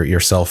Story, your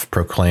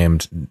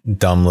self-proclaimed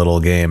dumb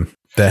little game,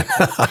 then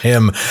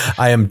I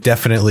am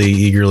definitely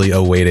eagerly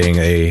awaiting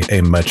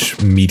a much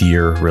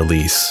meatier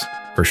release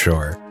for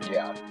sure.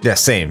 Yeah,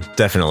 same,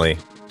 definitely.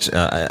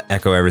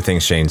 Echo everything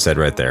Shane said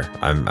right there.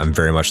 I'm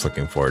very much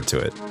looking forward to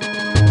it.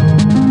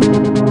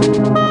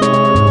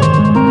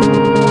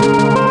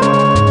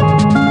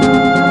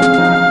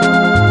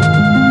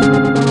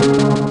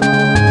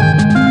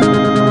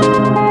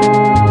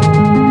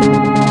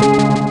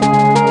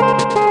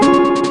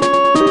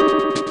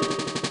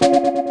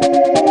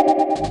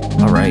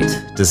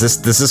 Does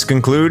does this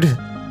conclude?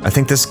 I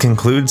think this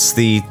concludes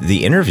the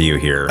interview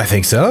here. I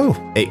think so.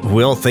 Hey,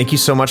 Will, thank you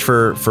so much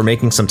for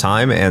making some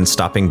time and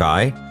stopping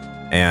by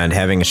and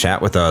having a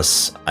chat with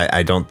us.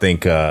 I don't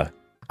think I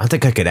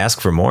could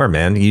ask for more,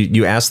 man.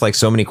 You asked like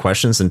so many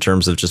questions in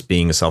terms of just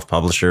being a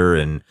self-publisher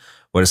and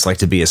what it's like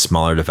to be a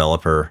smaller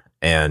developer.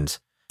 And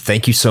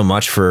thank you so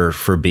much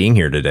for being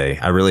here today.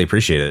 I really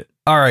appreciate it.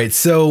 All right.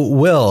 So,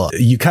 Will,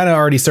 you kind of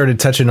already started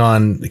touching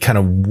on kind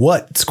of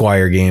what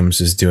Squire Games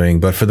is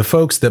doing. But for the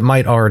folks that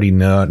might already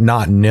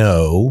not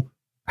know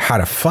how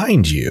to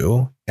find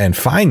you and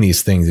find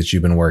these things that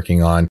you've been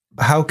working on,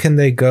 how can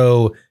they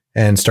go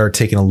and start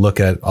taking a look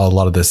at a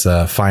lot of this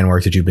fine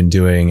work that you've been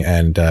doing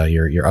and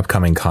your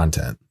upcoming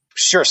content?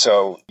 Sure.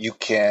 So you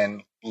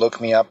can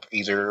look me up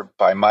either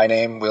by my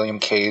name, William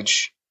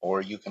Cage, or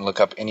you can look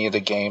up any of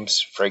the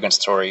games, Fragrant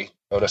Story,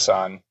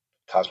 Odasan,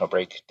 Cosmo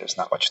Break. There's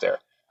not much there.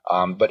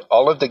 But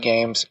all of the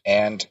games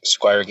and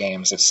Squire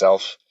Games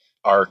itself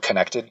are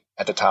connected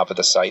at the top of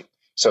the site.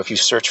 So if you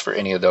search for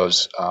any of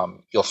those,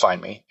 you'll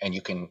find me, and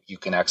you can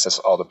access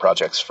all the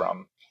projects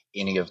from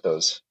any of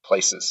those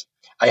places.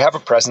 I have a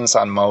presence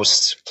on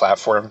most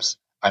platforms.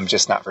 I'm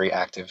just not very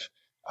active.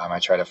 I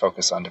try to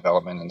focus on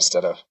development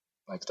instead of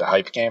like the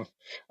hype game,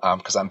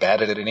 because I'm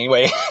bad at it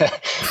anyway.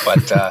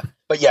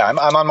 But yeah, I'm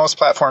on most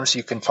platforms.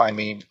 You can find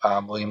me,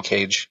 William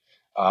Cage,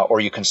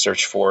 or you can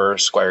search for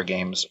Squire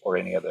Games or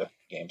any of the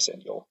games,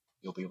 and you'll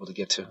be able to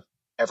get to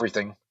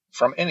everything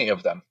from any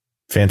of them.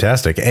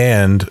 Fantastic.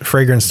 And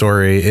Fragrant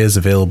Story is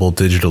available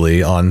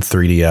digitally on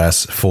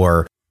 3DS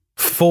for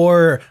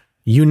 4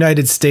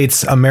 United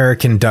States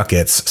American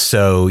ducats.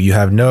 So you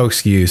have no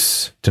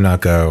excuse to not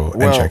go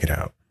and check it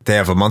out. They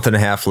have a month and a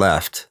half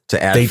left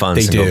to add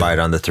funds and go buy it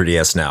on the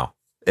 3DS now.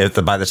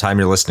 By the time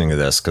you're listening to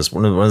this, because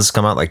when does this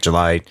come out? Like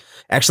July?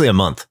 Actually, a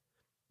month.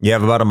 You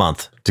have about a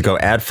month to go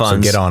add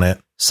funds. So get on it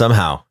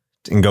somehow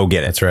and go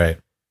get it. That's right.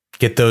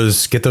 Get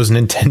those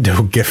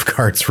Nintendo gift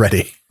cards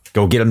ready.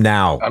 Go get them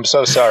now. I'm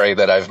so sorry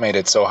that I've made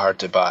it so hard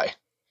to buy,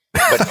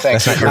 but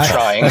thank you for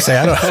trying.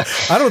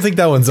 I don't think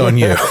that one's on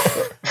you.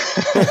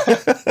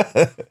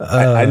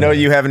 I know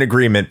you have an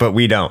agreement, but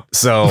we don't.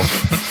 So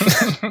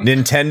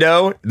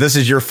Nintendo, this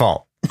is your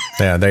fault.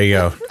 Yeah, there you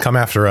go. Come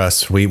after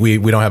us. We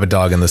don't have a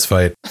dog in this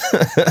fight.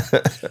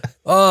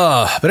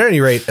 But at any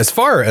rate, as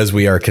far as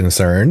we are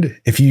concerned,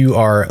 if you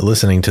are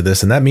listening to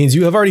this, and that means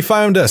you have already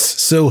found us.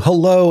 So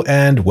hello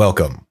and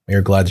welcome. We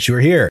are glad that you are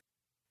here.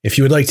 If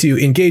you would like to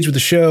engage with the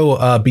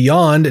show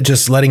beyond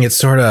just letting it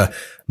sort of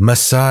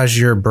massage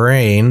your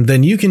brain,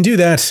 then you can do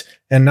that.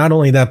 And not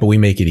only that, but we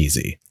make it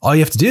easy. All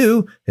you have to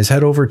do is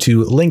head over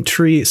to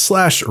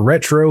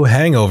Linktree/Retro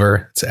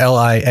Hangover. It's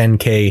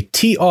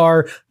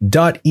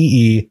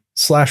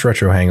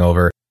linktr.ee/Retro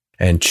Hangover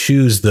and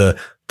choose the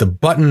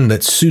button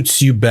that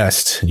suits you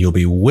best. You'll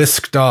be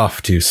whisked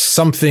off to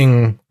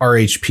something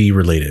RHP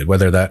related,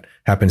 whether that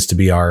happens to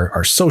be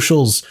our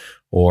socials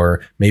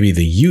or maybe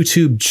the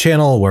YouTube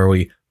channel where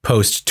we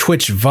post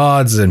Twitch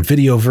VODs and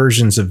video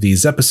versions of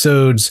these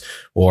episodes,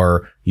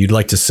 or you'd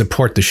like to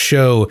support the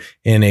show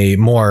in a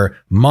more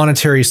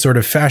monetary sort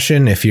of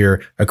fashion. If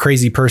you're a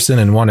crazy person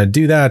and want to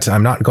do that,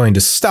 I'm not going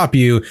to stop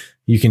you.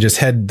 You can just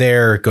head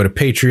there, go to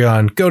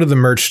Patreon, go to the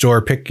merch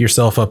store, pick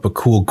yourself up a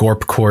cool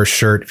Gorp Core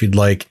shirt if you'd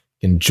like,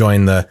 and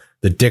join the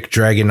Dick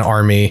Dragon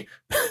army.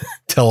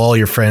 Tell all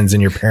your friends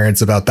and your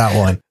parents about that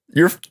one.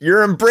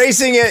 You're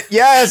embracing it.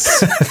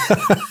 Yes.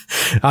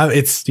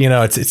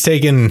 It's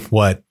taken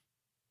what?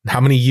 How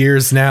many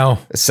years now?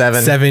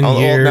 7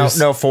 years.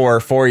 No,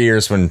 4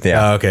 years when.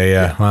 Yeah. Okay.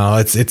 Yeah. Well,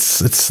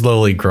 it's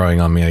slowly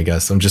growing on me, I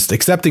guess. I'm just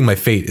accepting my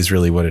fate is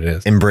really what it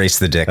is. Embrace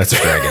the Dick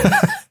Dragon.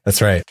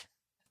 That's right.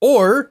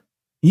 Or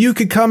you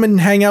could come and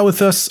hang out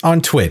with us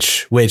on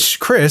Twitch, which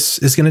Chris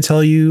is going to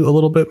tell you a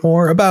little bit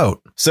more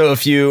about. So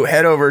if you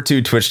head over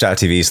to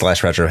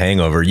twitch.tv/Retro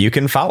Hangover, you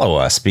can follow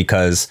us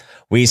because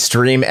we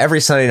stream every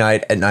Sunday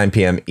night at 9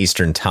 p.m.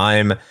 Eastern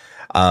time,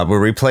 where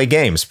we play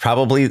games.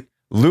 Probably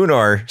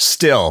Lunar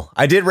still.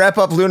 I did wrap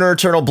up Lunar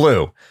Eternal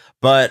Blue,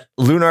 but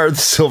Lunar the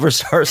Silver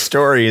Star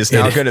story is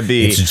now going to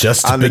be it's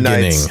just on the the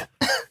beginning. nights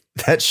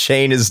that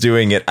Shane is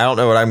doing it. I don't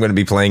know what I'm going to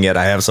be playing yet.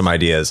 I have some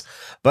ideas.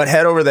 But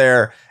head over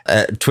there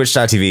at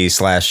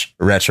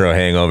twitch.tv/Retro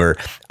Hangover.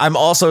 I'm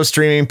also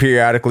streaming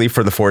periodically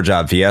for the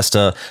 4-Job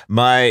Fiesta.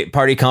 My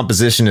party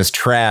composition is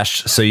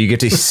trash, so you get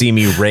to see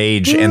me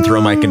rage and throw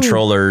my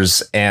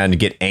controllers and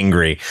get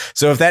angry.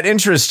 So if that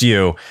interests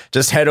you,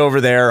 just head over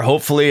there.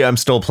 Hopefully I'm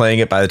still playing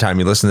it by the time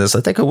you listen to this.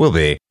 I think I will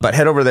be. But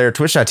head over there,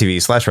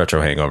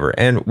 twitch.tv/Retro Hangover,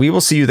 and we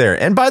will see you there.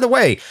 And by the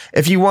way,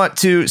 if you want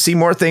to see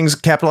more things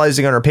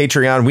capitalizing on our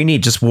Patreon, we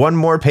need just one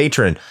more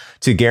patron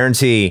to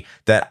guarantee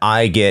that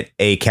I get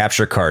a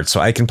capture card so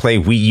I can play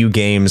Wii U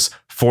games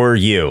for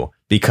you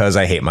because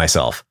I hate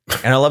myself.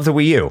 And I love the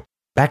Wii U.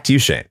 Back to you,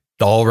 Shane.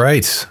 All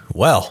right.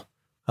 Well,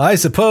 I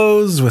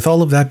suppose with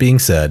all of that being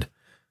said,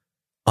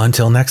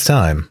 until next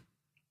time.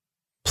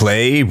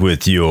 Play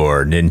with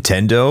your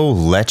Nintendo.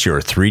 Let your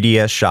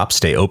 3DS shop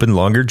stay open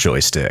longer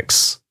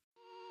joysticks.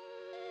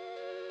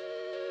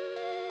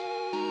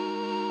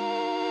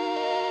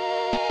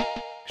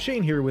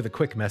 Shane here with a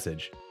quick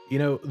message. You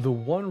know, the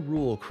one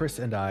rule Chris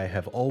and I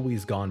have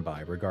always gone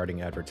by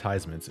regarding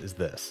advertisements is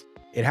this.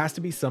 It has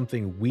to be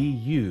something we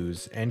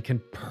use and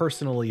can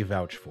personally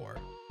vouch for.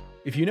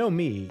 If you know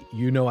me,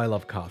 you know I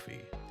love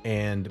coffee,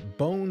 and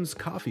Bones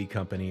Coffee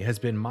Company has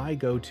been my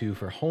go-to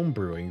for home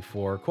brewing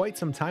for quite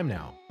some time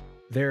now.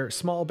 Their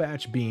small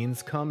batch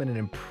beans come in an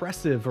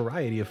impressive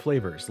variety of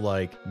flavors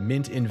like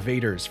Mint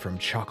Invaders from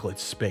Chocolate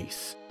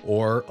Space,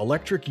 or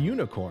Electric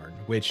Unicorn,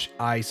 which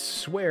I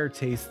swear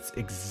tastes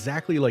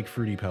exactly like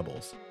Fruity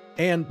Pebbles.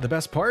 And the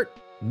best part?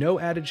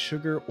 No added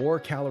sugar or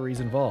calories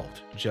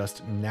involved,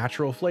 just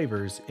natural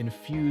flavors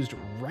infused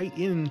right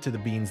into the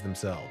beans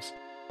themselves.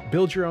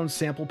 Build your own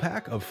sample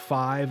pack of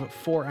 5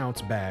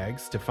 4-ounce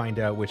bags to find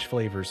out which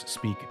flavors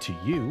speak to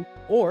you,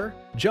 or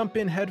jump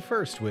in head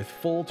first with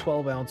full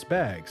 12-ounce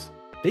bags.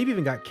 They've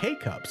even got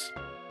K-Cups.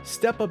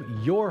 Step up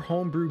your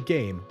homebrew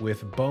game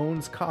with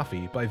Bones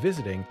Coffee by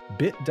visiting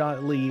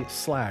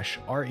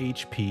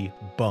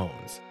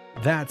bit.ly/RHPBones.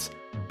 That's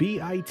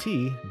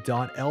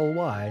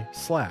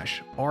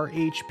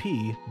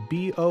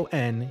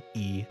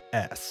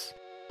bit.ly/RHPBONES.